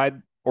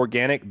certified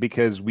organic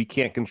because we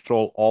can't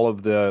control all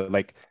of the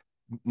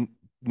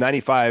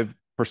 95%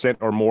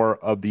 or more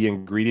of the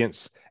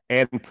ingredients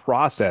and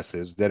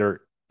processes that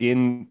are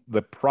in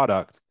the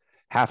product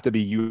have to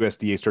be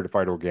USDA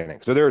certified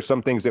organic. So there are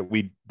some things that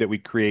we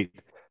create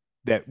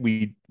that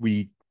we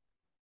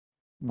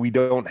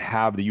don't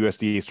have the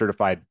USDA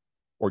certified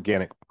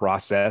organic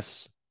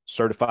process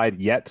certified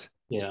yet.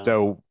 yeah,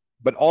 So,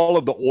 but all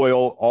of the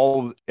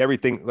oil,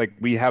 everything, like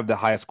we have the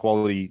highest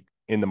quality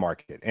in the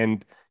market.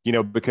 And,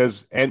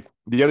 and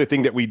the other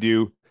thing that we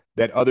do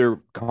that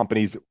other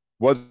companies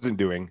wasn't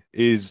doing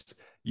is,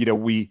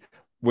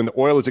 when the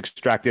oil is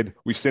extracted,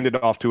 we send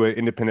it off to an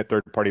independent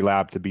third party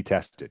lab to be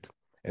tested.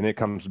 And it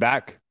comes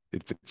back.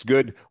 If it's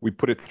good, we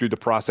put it through the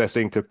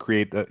processing to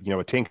create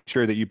a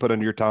tincture that you put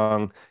under your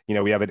tongue.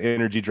 We have an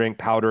energy drink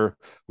powder,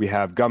 we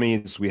have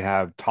gummies, we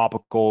have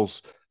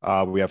topicals,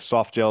 we have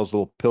soft gels,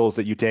 little pills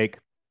that you take.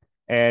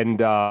 And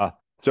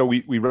so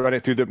we run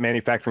it through the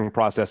manufacturing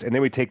process, and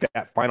then we take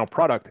that final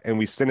product and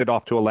we send it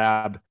off to a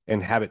lab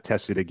and have it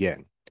tested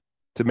again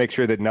to make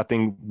sure that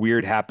nothing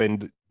weird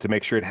happened, to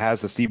make sure it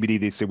has the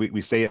CBD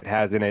we say it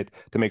has in it,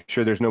 to make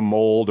sure there's no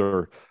mold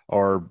or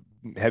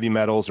heavy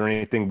metals or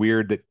anything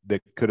weird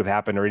that could have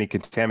happened, or any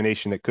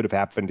contamination that could have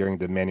happened during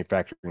the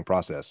manufacturing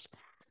process.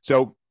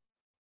 So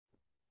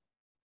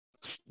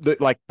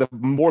like the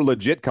more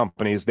legit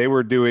companies, they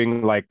were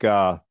doing like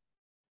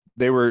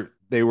they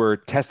were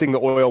testing the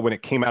oil when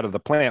it came out of the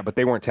plant, but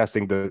they weren't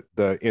testing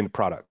the end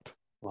product.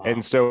 Wow.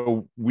 And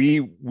so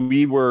we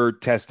were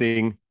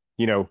testing,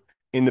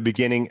 in the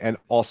beginning and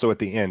also at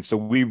the end. So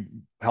we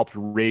helped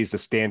raise the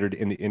standard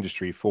in the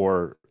industry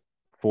for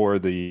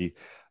the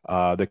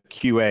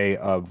QA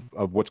of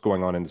what's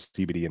going on in the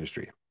CBD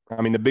industry.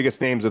 I mean, the biggest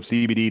names of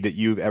CBD that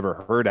you've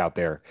ever heard out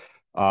there,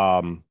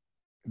 um,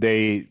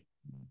 they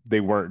they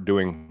weren't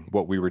doing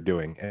what we were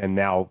doing, and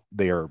now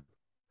the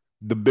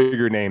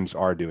bigger names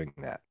are doing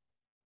that.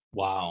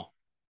 Wow.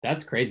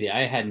 That's crazy.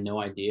 I had no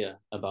idea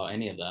about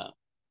any of that.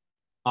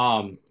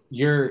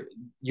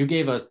 You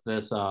gave us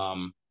this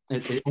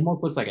it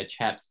almost looks like a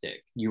chapstick.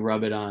 You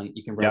rub it on,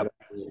 you can rub it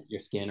Yep. on your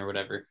skin or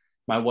whatever.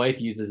 My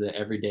wife uses it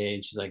every day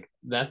and she's like,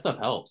 that stuff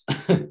helps.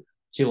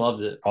 She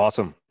loves it.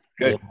 Awesome.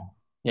 Yeah. Good.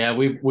 Yeah,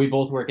 we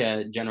both work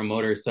at General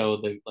Motors, so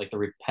the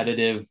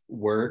repetitive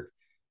work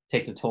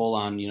takes a toll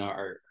on,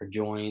 our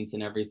joints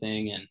and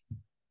everything. And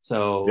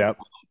so Yep.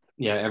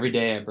 yeah, every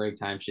day at break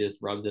time she just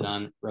rubs it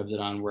on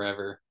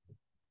wherever.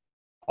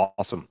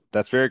 Awesome.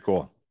 That's very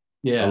cool.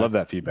 I Yeah. love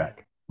that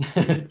feedback.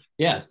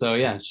 Yeah, so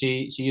yeah,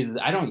 she uses,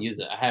 I don't use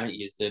it. I haven't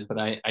used it, but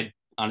I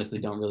honestly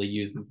don't really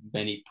use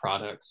many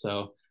products,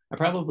 so I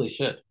probably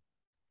should.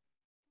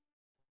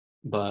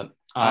 But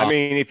I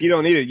mean, if you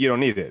don't need it, you don't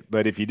need it.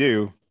 But if you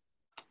do,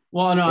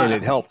 well, no, and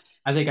it helps,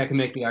 I think I can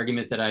make the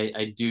argument that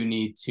I do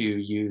need to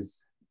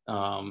use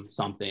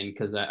something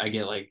because I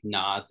get like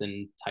knots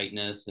and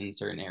tightness in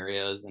certain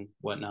areas and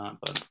whatnot.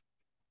 But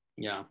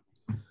yeah.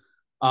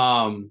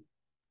 Um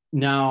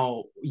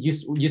Now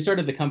you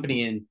started the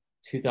company in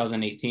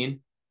 2018.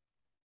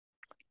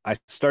 I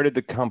started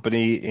the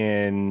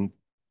company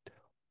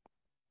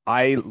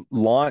I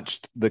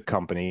launched the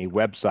company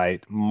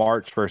website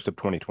March 1st of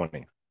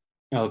 2020.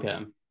 Okay.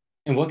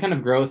 And what kind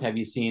of growth have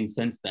you seen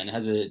since then?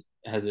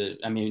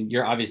 I mean,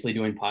 you're obviously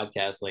doing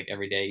podcasts like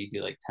every day. You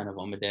do like 10 of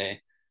them a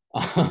day.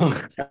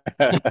 Um,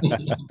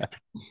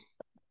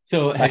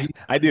 so have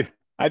I, you,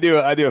 I do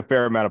I do a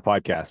fair amount of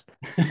podcasts.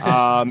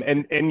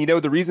 And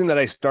the reason that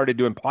I started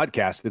doing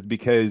podcasts is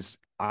because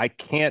I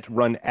can't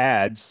run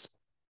ads.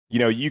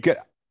 You could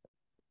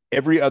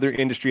every other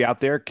industry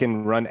out there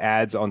can run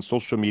ads on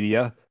social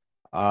media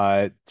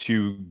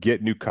to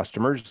get new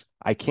customers.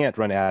 I can't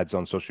run ads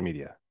on social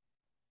media.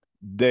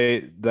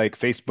 They like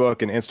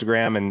Facebook and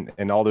Instagram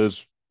and all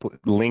those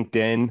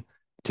LinkedIn,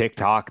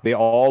 TikTok, they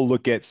all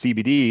look at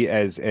CBD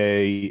as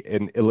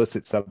an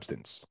illicit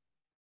substance.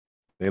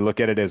 They look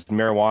at it as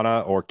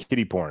marijuana or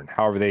kiddie porn,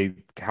 however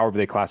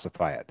they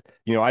classify it.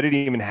 I didn't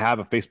even have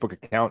a Facebook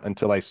account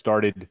until I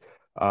started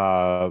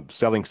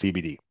selling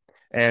CBD.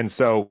 And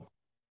so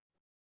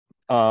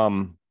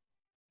um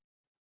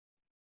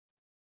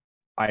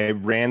I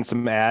ran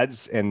some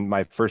ads and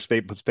my first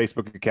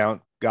Facebook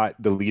account got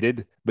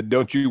deleted. But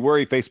don't you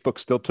worry, Facebook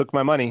still took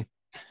my money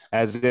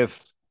as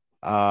if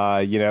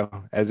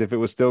as if it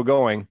was still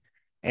going.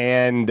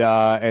 And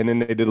then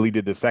they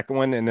deleted the second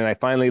one. And then I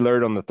finally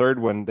learned on the third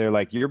one, they're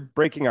like, you're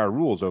breaking our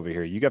rules over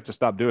here. You have to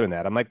stop doing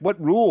that. I'm like, what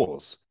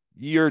rules?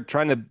 You're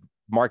trying to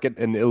market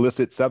an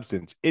illicit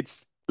substance.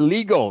 It's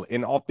legal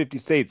in all 50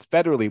 states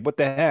federally. What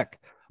the heck?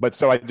 But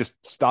so I just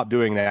stopped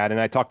doing that. And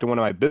I talked to one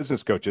of my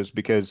business coaches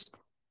because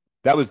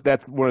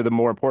that's one of the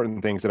more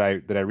important things that I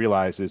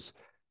realize is,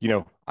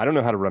 I don't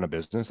know how to run a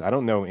business. I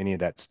don't know any of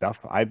that stuff.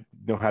 I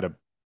know how to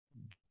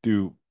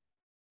do,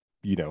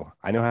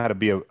 I know how to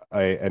be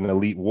an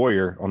elite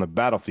warrior on the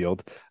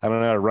battlefield. I don't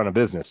know how to run a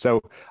business.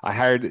 So I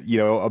hired,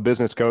 a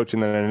business coach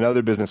and then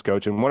another business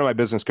coach. And one of my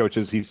business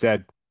coaches, he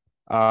said,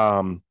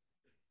 um,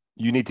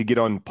 you need to get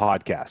on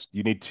podcast.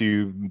 You need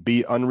to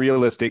be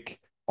unrealistic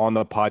on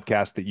the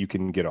podcast that you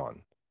can get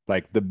on.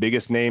 Like the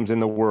biggest names in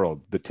the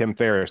world, the Tim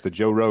Ferriss, the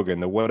Joe Rogan,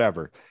 the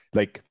whatever.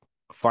 Like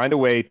find a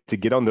way to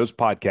get on those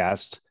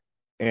podcasts,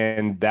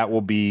 and that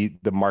will be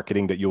the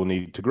marketing that you'll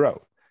need to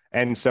grow.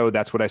 And so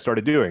that's what I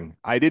started doing.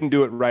 I didn't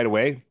do it right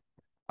away.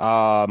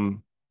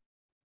 Um,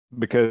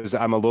 because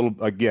I'm a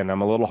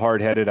little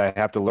hard-headed. I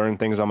have to learn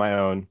things on my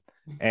own.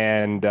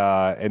 And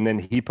then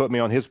he put me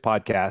on his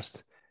podcast,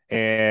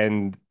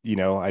 and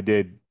I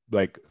did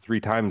like three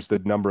times the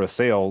number of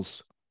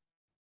sales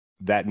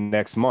that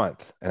next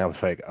month. And I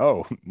was like,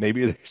 oh,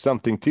 maybe there's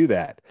something to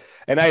that.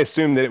 And I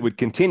assumed that it would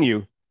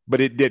continue,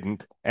 but it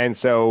didn't. And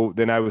so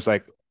then I was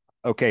like,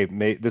 okay,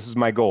 this is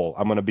my goal.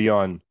 I'm going to be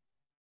on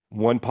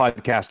one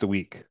podcast a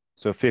week.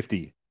 So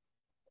 50.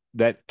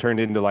 That turned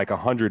into like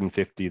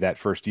 150 that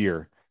first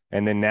year.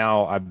 And then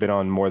now I've been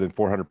on more than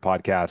 400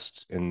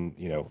 podcasts in,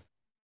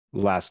 the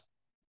last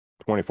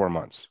 24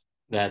 months.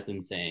 that's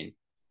insane.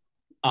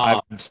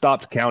 I've Um,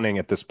 stopped counting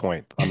at this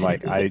point. I'm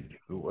like,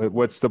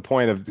 what's the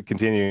point of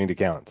continuing to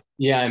count?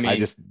 yeah, I I mean,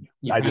 just,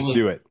 you I just probably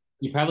do it.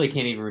 you probably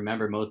can't even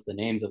remember most of the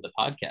names of the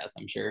podcasts,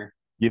 I'm sure.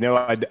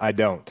 I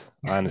don't,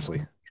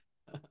 honestly.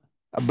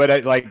 But I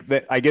like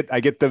that I get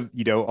the,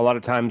 a lot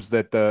of times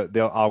that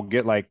I'll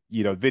get like,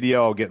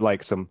 video, I'll get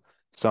like some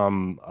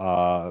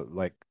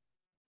like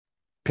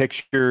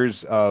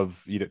pictures of,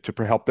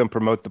 to help them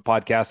promote the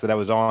podcast that I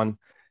was on.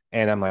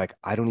 And I'm like,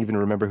 I don't even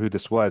remember who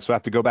this was. So I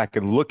have to go back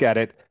and look at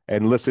it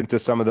and listen to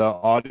some of the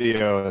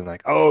audio and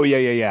like, oh yeah,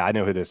 yeah, yeah, I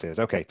know who this is.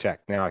 Okay, check.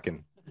 Now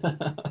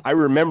I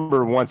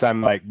remember once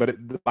I'm like,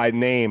 but by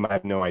name, I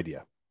have no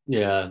idea.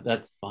 Yeah,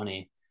 that's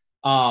funny.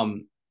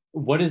 Um,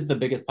 what is the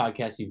biggest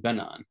podcast you've been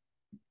on?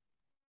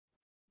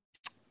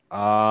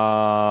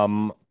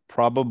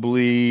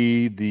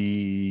 Probably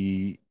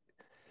the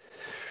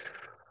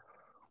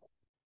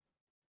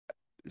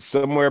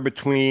somewhere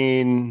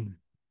between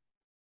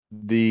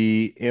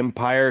the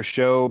Empire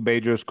Show,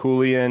 Bedros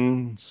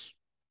Keuilian's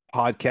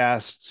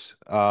podcast,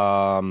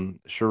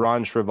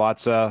 Sharon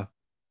Srivatsa's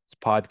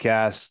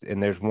podcast,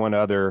 and there's one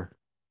other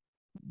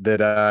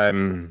that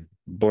I'm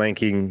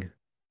blanking.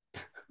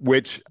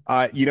 Which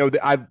I've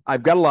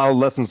got a lot of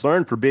lessons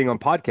learned for being on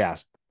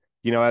podcast.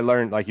 I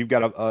learned like you've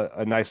got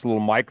a nice little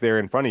mic there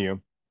in front of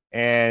you,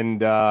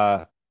 and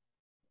I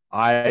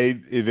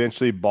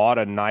eventually bought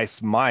a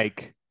nice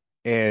mic,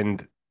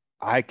 and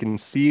I can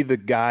see the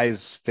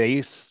guy's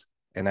face,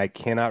 and I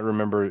cannot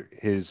remember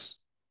his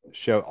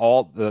show.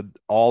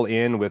 All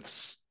in with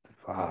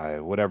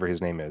whatever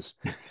his name is.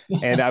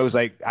 And I was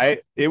like,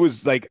 it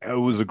was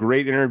a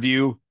great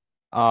interview.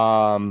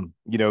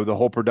 The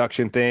whole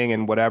production thing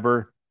and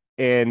whatever.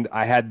 And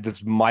I had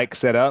this mic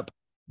set up,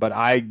 but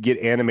I get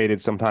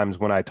animated sometimes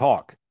when I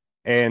talk.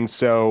 And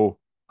so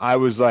I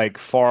was like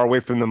far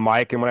away from the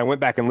mic. And when I went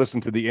back and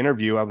listened to the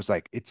interview, I was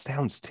like, it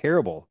sounds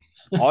terrible.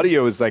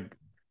 Audio is like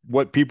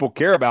what people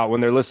care about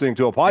when they're listening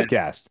to a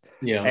podcast.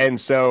 Yeah.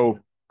 And so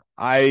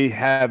I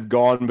have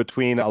gone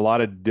between a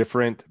lot of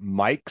different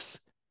mics,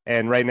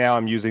 and right now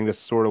I'm using this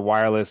sort of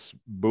wireless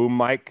boom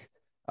mic.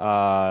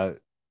 Uh,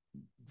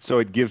 so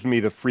it gives me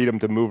the freedom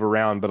to move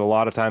around, but a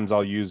lot of times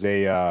I'll use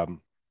a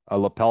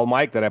lapel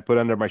mic that I put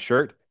under my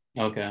shirt,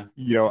 Okay.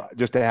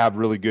 just to have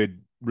really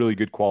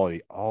good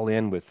quality. All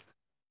in with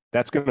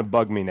that's going to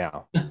bug me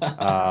now.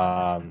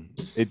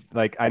 It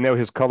like I know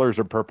his colors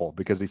are purple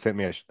because he sent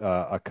me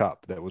a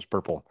cup that was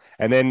purple.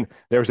 And then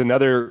there's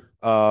another.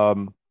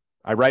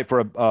 I write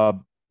for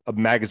a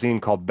magazine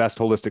called Best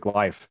Holistic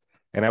Life,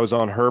 and I was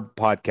on her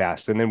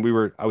podcast. And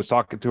then I was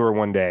talking to her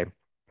one day,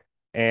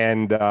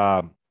 and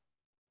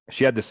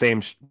she had the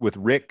same with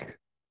Rick.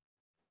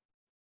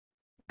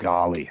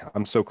 Golly,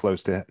 I'm so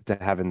close to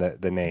having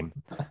the name.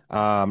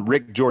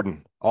 Rick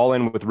Jordan, All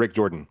In with Rick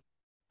Jordan,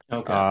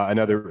 Okay.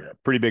 another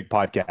pretty big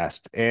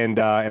podcast. And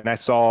I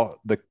saw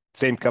the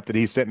same cup that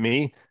he sent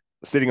me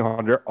sitting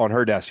on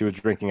her desk she was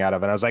drinking out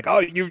of. And I was like, oh,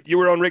 you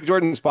were on Rick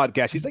Jordan's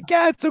podcast. She's like,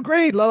 yeah, it's so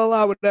great, la la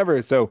la,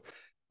 whatever. So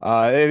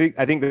I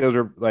think those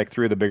are like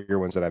three of the bigger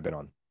ones that I've been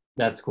on.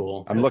 That's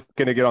cool. I'm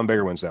looking to get on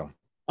bigger ones though.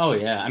 Oh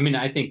yeah. I mean,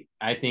 I think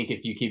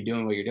if you keep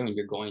doing what you're doing,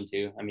 you're going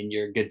to. I mean,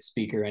 you're a good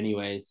speaker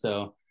anyway,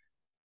 so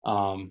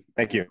um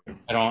Thank you.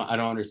 I don't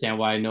understand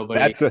why nobody.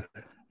 That's a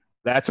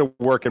That's a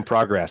work in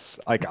progress.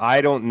 Like I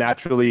don't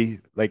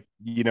naturally like,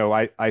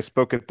 I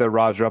spoke at the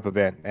Raj Rupp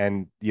event,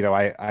 and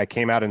I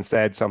came out and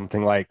said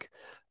something like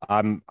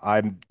I'm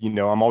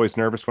always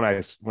nervous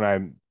when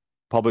I'm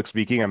public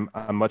speaking.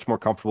 I'm much more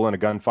comfortable in a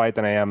gunfight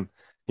than I am,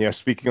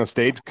 speaking on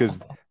stage, because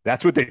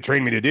that's what they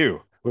trained me to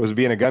do, was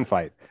be in a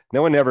gunfight.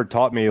 No one ever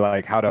taught me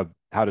like how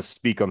to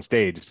speak on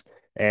stage.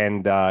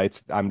 And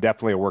I'm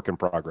definitely a work in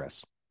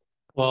progress.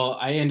 Well,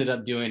 I ended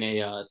up doing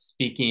a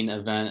speaking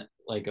event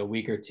like a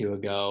week or two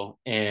ago,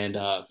 and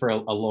for a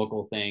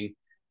local thing.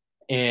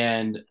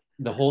 And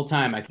the whole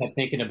time I kept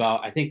thinking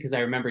about, I think because I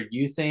remembered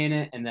you saying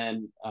it, and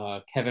then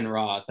Kevin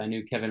Ross. I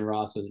knew Kevin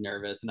Ross was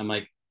nervous, and I'm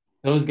like,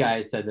 those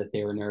guys said that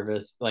they were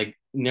nervous. Like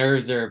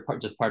nerves are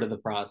just part of the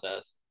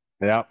process.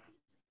 Yep.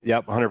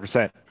 Yep. 100%.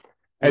 And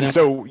And then,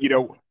 so,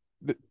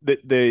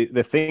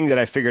 the thing that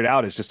I figured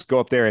out is just go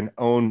up there and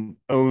own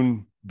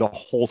the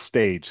whole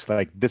stage.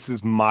 Like this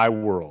is my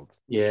world.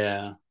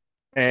 yeah,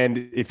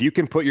 And if you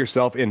can put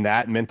yourself in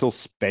that mental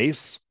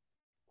space,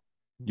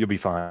 you'll be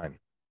fine.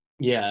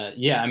 yeah,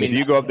 yeah. I If mean,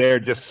 you go up there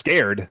just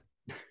scared,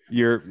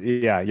 you're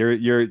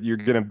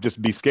gonna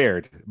just be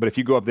scared. But if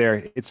you go up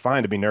there, it's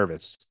fine to be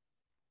nervous,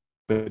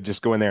 but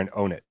just go in there and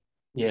own it.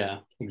 yeah,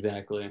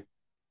 exactly.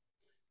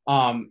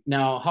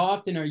 Now, how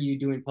often are you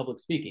doing public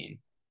speaking?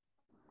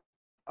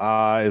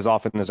 As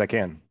often as I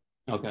can.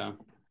 Okay.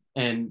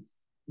 And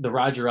the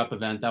Roger Up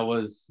event, that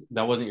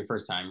wasn't your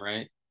first time,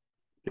 right?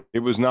 It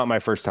was not my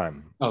first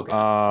time. Okay.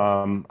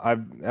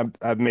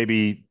 I've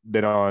maybe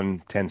been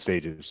on 10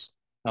 stages.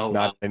 Oh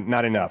wow.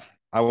 Not enough.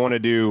 I want to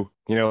do,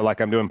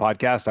 like I'm doing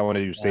podcasts, I want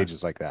to do Yeah.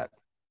 stages like that.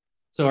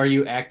 So are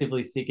you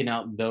actively seeking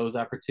out those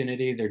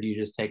opportunities, or do you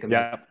just take them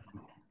as?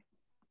 Yeah,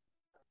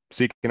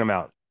 seeking them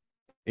out.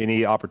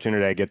 Any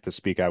opportunity I get to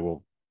speak, I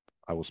will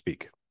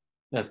speak.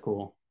 That's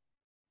cool.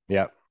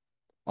 Yeah.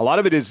 A lot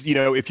of it is,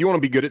 if you want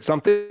to be good at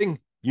something,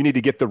 you need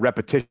to get the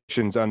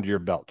repetitions under your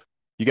belt.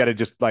 You got to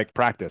just like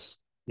practice.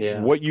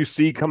 Yeah. What you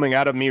see coming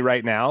out of me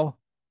right now,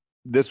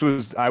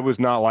 I was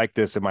not like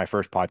this in my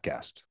first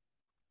podcast.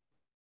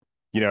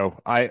 you know,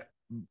 I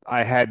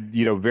had,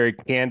 very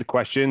canned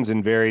questions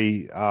and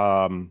very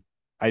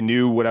I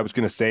knew what I was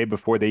going to say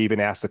before they even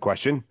asked the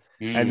question.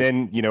 And Mm,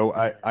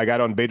 then, I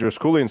got on Bedros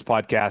Keuilian's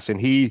podcast,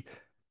 and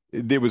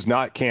there was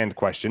not canned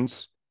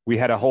questions. We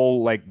had a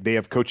whole like day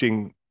of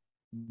coaching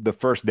the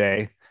first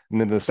day,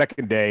 and then the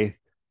second day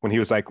when he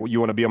was like, well, "You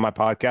want to be on my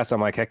podcast?" I'm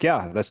like, "Heck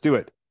yeah, let's do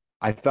it."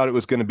 I thought it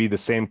was going to be the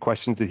same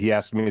questions that he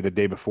asked me the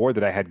day before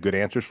that I had good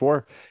answers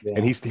for,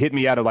 and yeah. he hit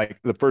me out of like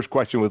the first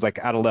question was like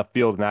out of left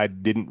field, and I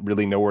didn't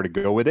really know where to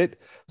go with it.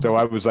 So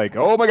I was like,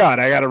 "Oh my God,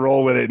 I got to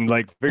roll with it and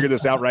like figure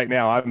this out right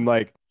now." I'm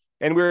like,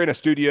 and we were in a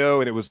studio,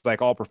 and it was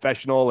like all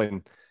professional,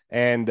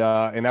 and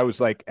I was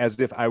like as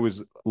if I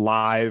was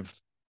live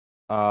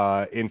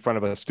in front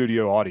of a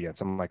studio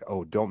audience. I'm like,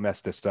 oh, don't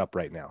mess this up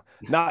right now.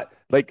 Not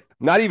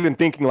even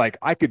thinking like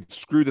I could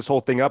screw this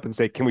whole thing up and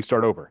say, can we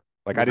start over?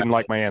 Like I didn't Right.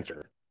 like my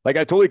answer. Like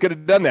I totally could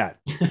have done that,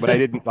 but I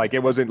didn't. Like it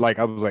wasn't like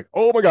I was like,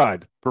 oh my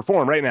God,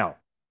 perform right now.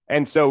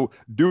 And so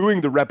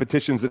doing the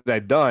repetitions that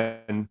I've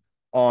done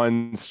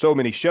on so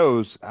many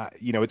shows,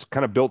 it's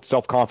kind of built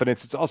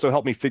self-confidence. It's also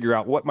helped me figure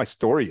out what my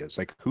story is,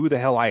 like who the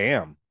hell I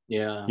am,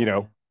 Yeah. you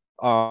know,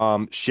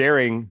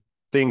 sharing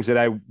things that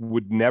I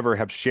would never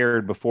have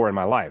shared before in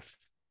my life.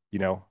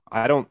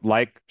 I don't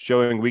like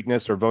showing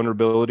weakness or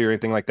vulnerability or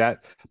anything like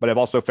that, but I've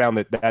also found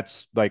that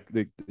that's like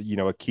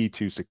a key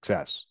to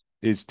success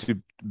is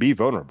to be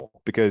vulnerable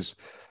because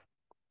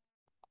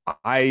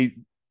I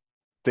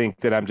think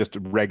that I'm just a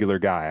regular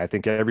guy. I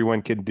think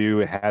everyone can do,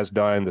 has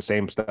done the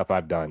same stuff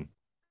I've done.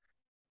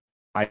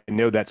 I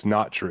know that's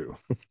not true,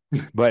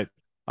 but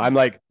I'm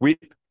like,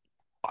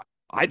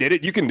 I did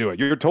it. You can do it.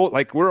 You're told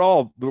like we're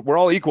all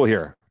equal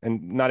here,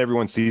 and not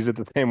everyone sees it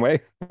the same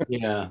way.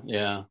 Yeah.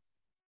 Yeah.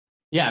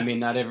 Yeah. I mean,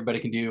 not everybody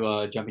can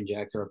do jumping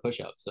jacks or a push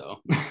up. So,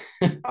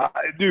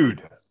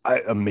 Dude,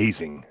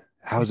 amazing.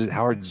 How's it?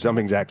 How are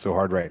jumping jacks so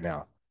hard right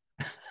now?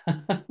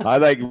 oh I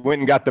like went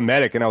and got the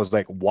medic, and I was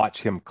like,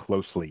 watch him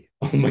closely.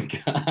 my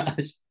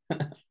gosh.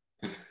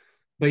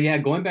 But yeah,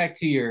 going back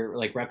to your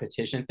like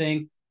repetition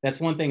thing, that's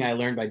one thing I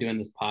learned by doing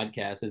this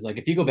podcast is like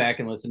if you go back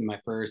and listen to my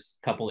first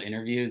couple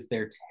interviews,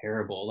 they're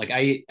terrible. Like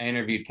I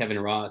interviewed Kevin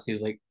Ross, he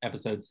was like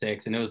episode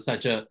 6, and it was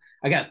such a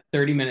I got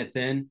 30 minutes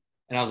in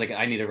and I was like,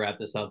 I need to wrap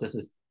this up. This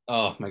is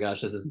oh my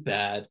gosh, this is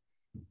bad.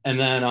 And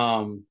then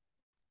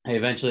I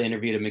eventually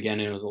interviewed him again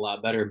and it was a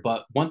lot better.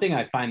 But one thing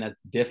I find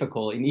that's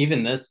difficult, and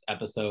even this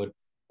episode,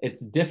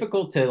 it's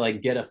difficult to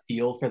like get a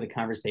feel for the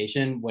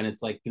conversation when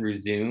it's like through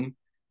Zoom.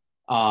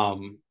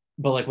 Um,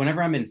 but like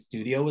whenever I'm in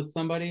studio with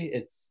somebody,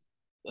 it's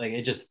like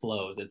it just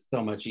flows. It's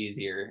so much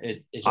easier.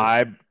 It's just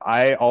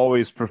I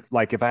always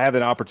like if I have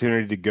an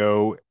opportunity to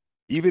go,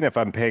 even if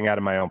I'm paying out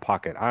of my own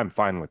pocket, I'm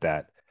fine with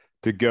that.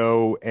 To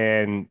go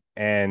and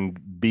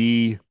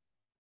be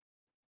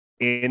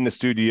in the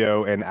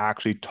studio and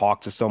actually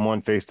talk to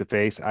someone face to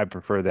face, I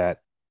prefer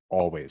that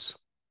always.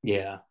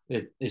 yeah,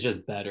 it's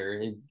just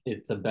better.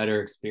 It's a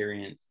better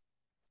experience.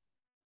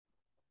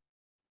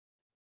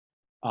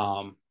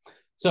 Um,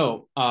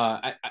 so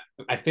I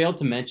failed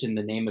to mention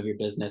the name of your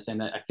business,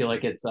 and I feel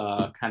like it's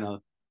kind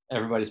of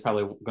everybody's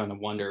probably going to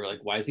wonder like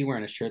why is he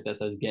wearing a shirt that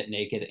says "Get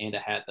Naked" and a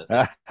hat that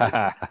says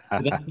 "Naked?"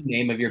 But that's the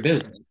name of your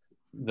business,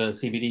 the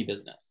CBD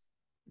business.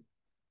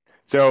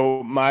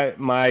 So my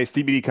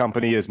CBD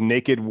company is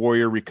Naked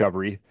Warrior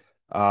Recovery.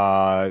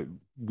 Uh,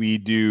 we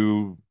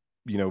do,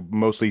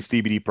 mostly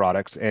CBD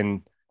products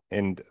and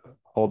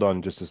hold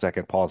on just a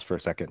second, pause for a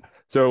second.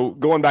 So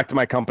going back to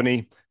my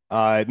company,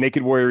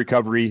 Naked Warrior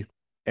Recovery,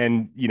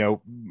 and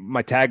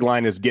my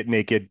tagline is Get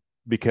Naked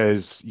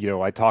because,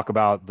 I talk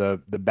about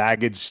the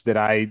baggage that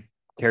I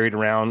carried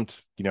around,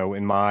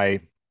 in my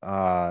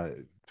uh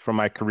from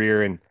my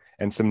career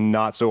and some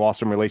not so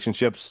awesome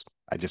relationships.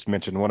 I just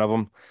mentioned one of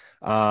them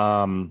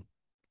um,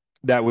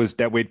 that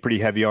weighed pretty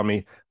heavy on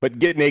me. But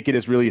Get Naked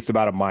is really it's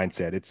about a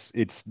mindset. It's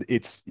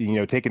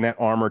taking that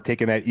armor,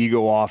 taking that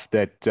ego off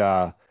that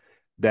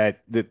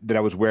I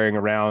was wearing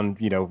around,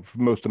 for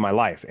most of my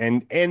life,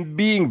 and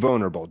being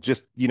vulnerable,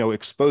 just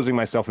exposing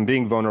myself and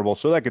being vulnerable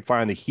so that I could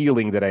find the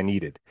healing that I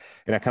needed.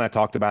 And I kind of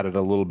talked about it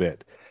a little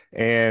bit.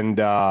 And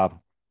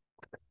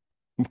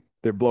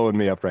they're blowing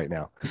me up right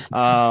now.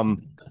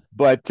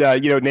 But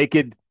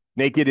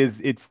naked is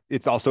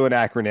it's also an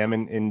acronym,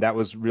 and that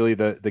was really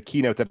the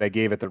keynote that I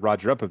gave at the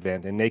Roger Up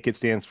event. And naked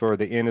stands for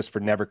the N is for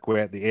never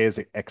quit, the A is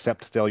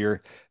accept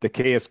failure, the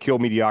K is kill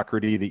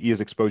mediocrity, the E is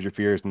expose your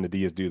fears, and the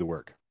D is do the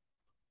work.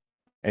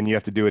 And you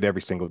have to do it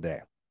every single day.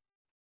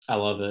 I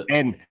love it.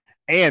 And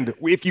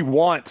if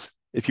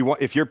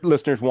your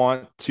listeners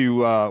want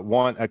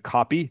a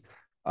copy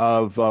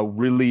of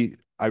really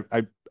I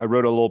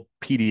wrote a little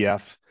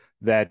PDF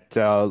that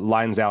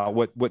lines out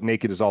what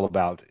naked is all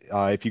about.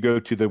 If you go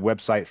to the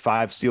website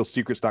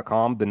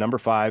 5sealsecrets.com, the number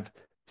 5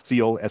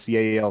 seal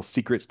SEAL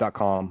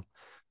secrets.com,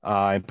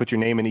 and put your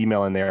name and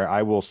email in there,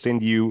 I will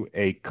send you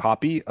a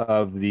copy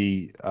of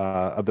the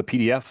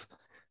PDF,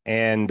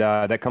 and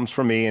that comes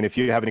from me. And if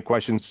you have any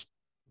questions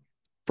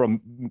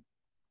from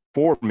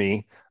for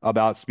me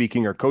about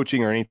speaking or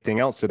coaching or anything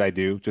else that I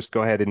do, just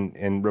go ahead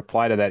and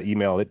reply to that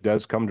email. It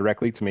does come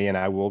directly to me and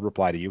I will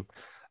reply to you,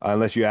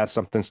 unless you ask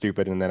something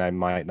stupid and then I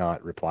might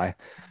not reply.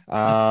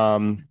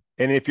 And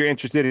if you're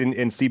interested in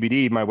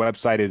CBD, my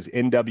website is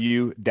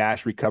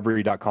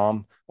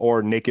nw-recovery.com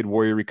or Naked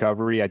Warrior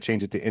Recovery. I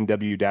changed it to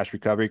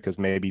NW-recovery because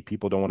maybe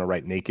people don't want to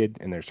write naked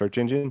in their search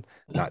engine.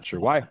 Not sure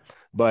why,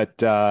 but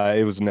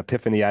it was an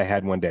epiphany I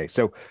had one day.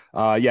 So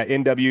yeah,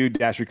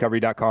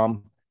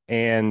 nw-recovery.com.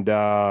 And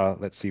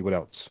let's see what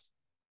else,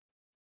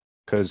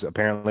 because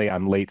apparently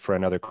I'm late for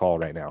another call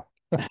right now.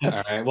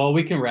 All right. Well,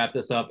 we can wrap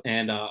this up,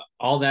 and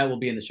all that will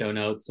be in the show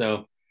notes.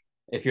 So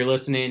if you're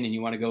listening and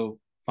you want to go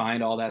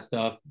find all that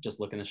stuff, just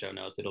look in the show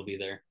notes. It'll be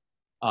there.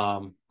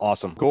 Um,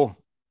 Awesome. Cool.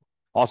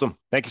 Awesome.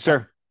 Thank you,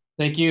 sir.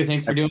 Thank you.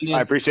 Thanks for doing I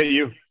this. appreciate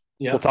you.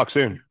 We'll Yep. talk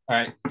soon. All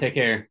right. Take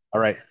care. All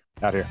right.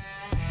 Out here.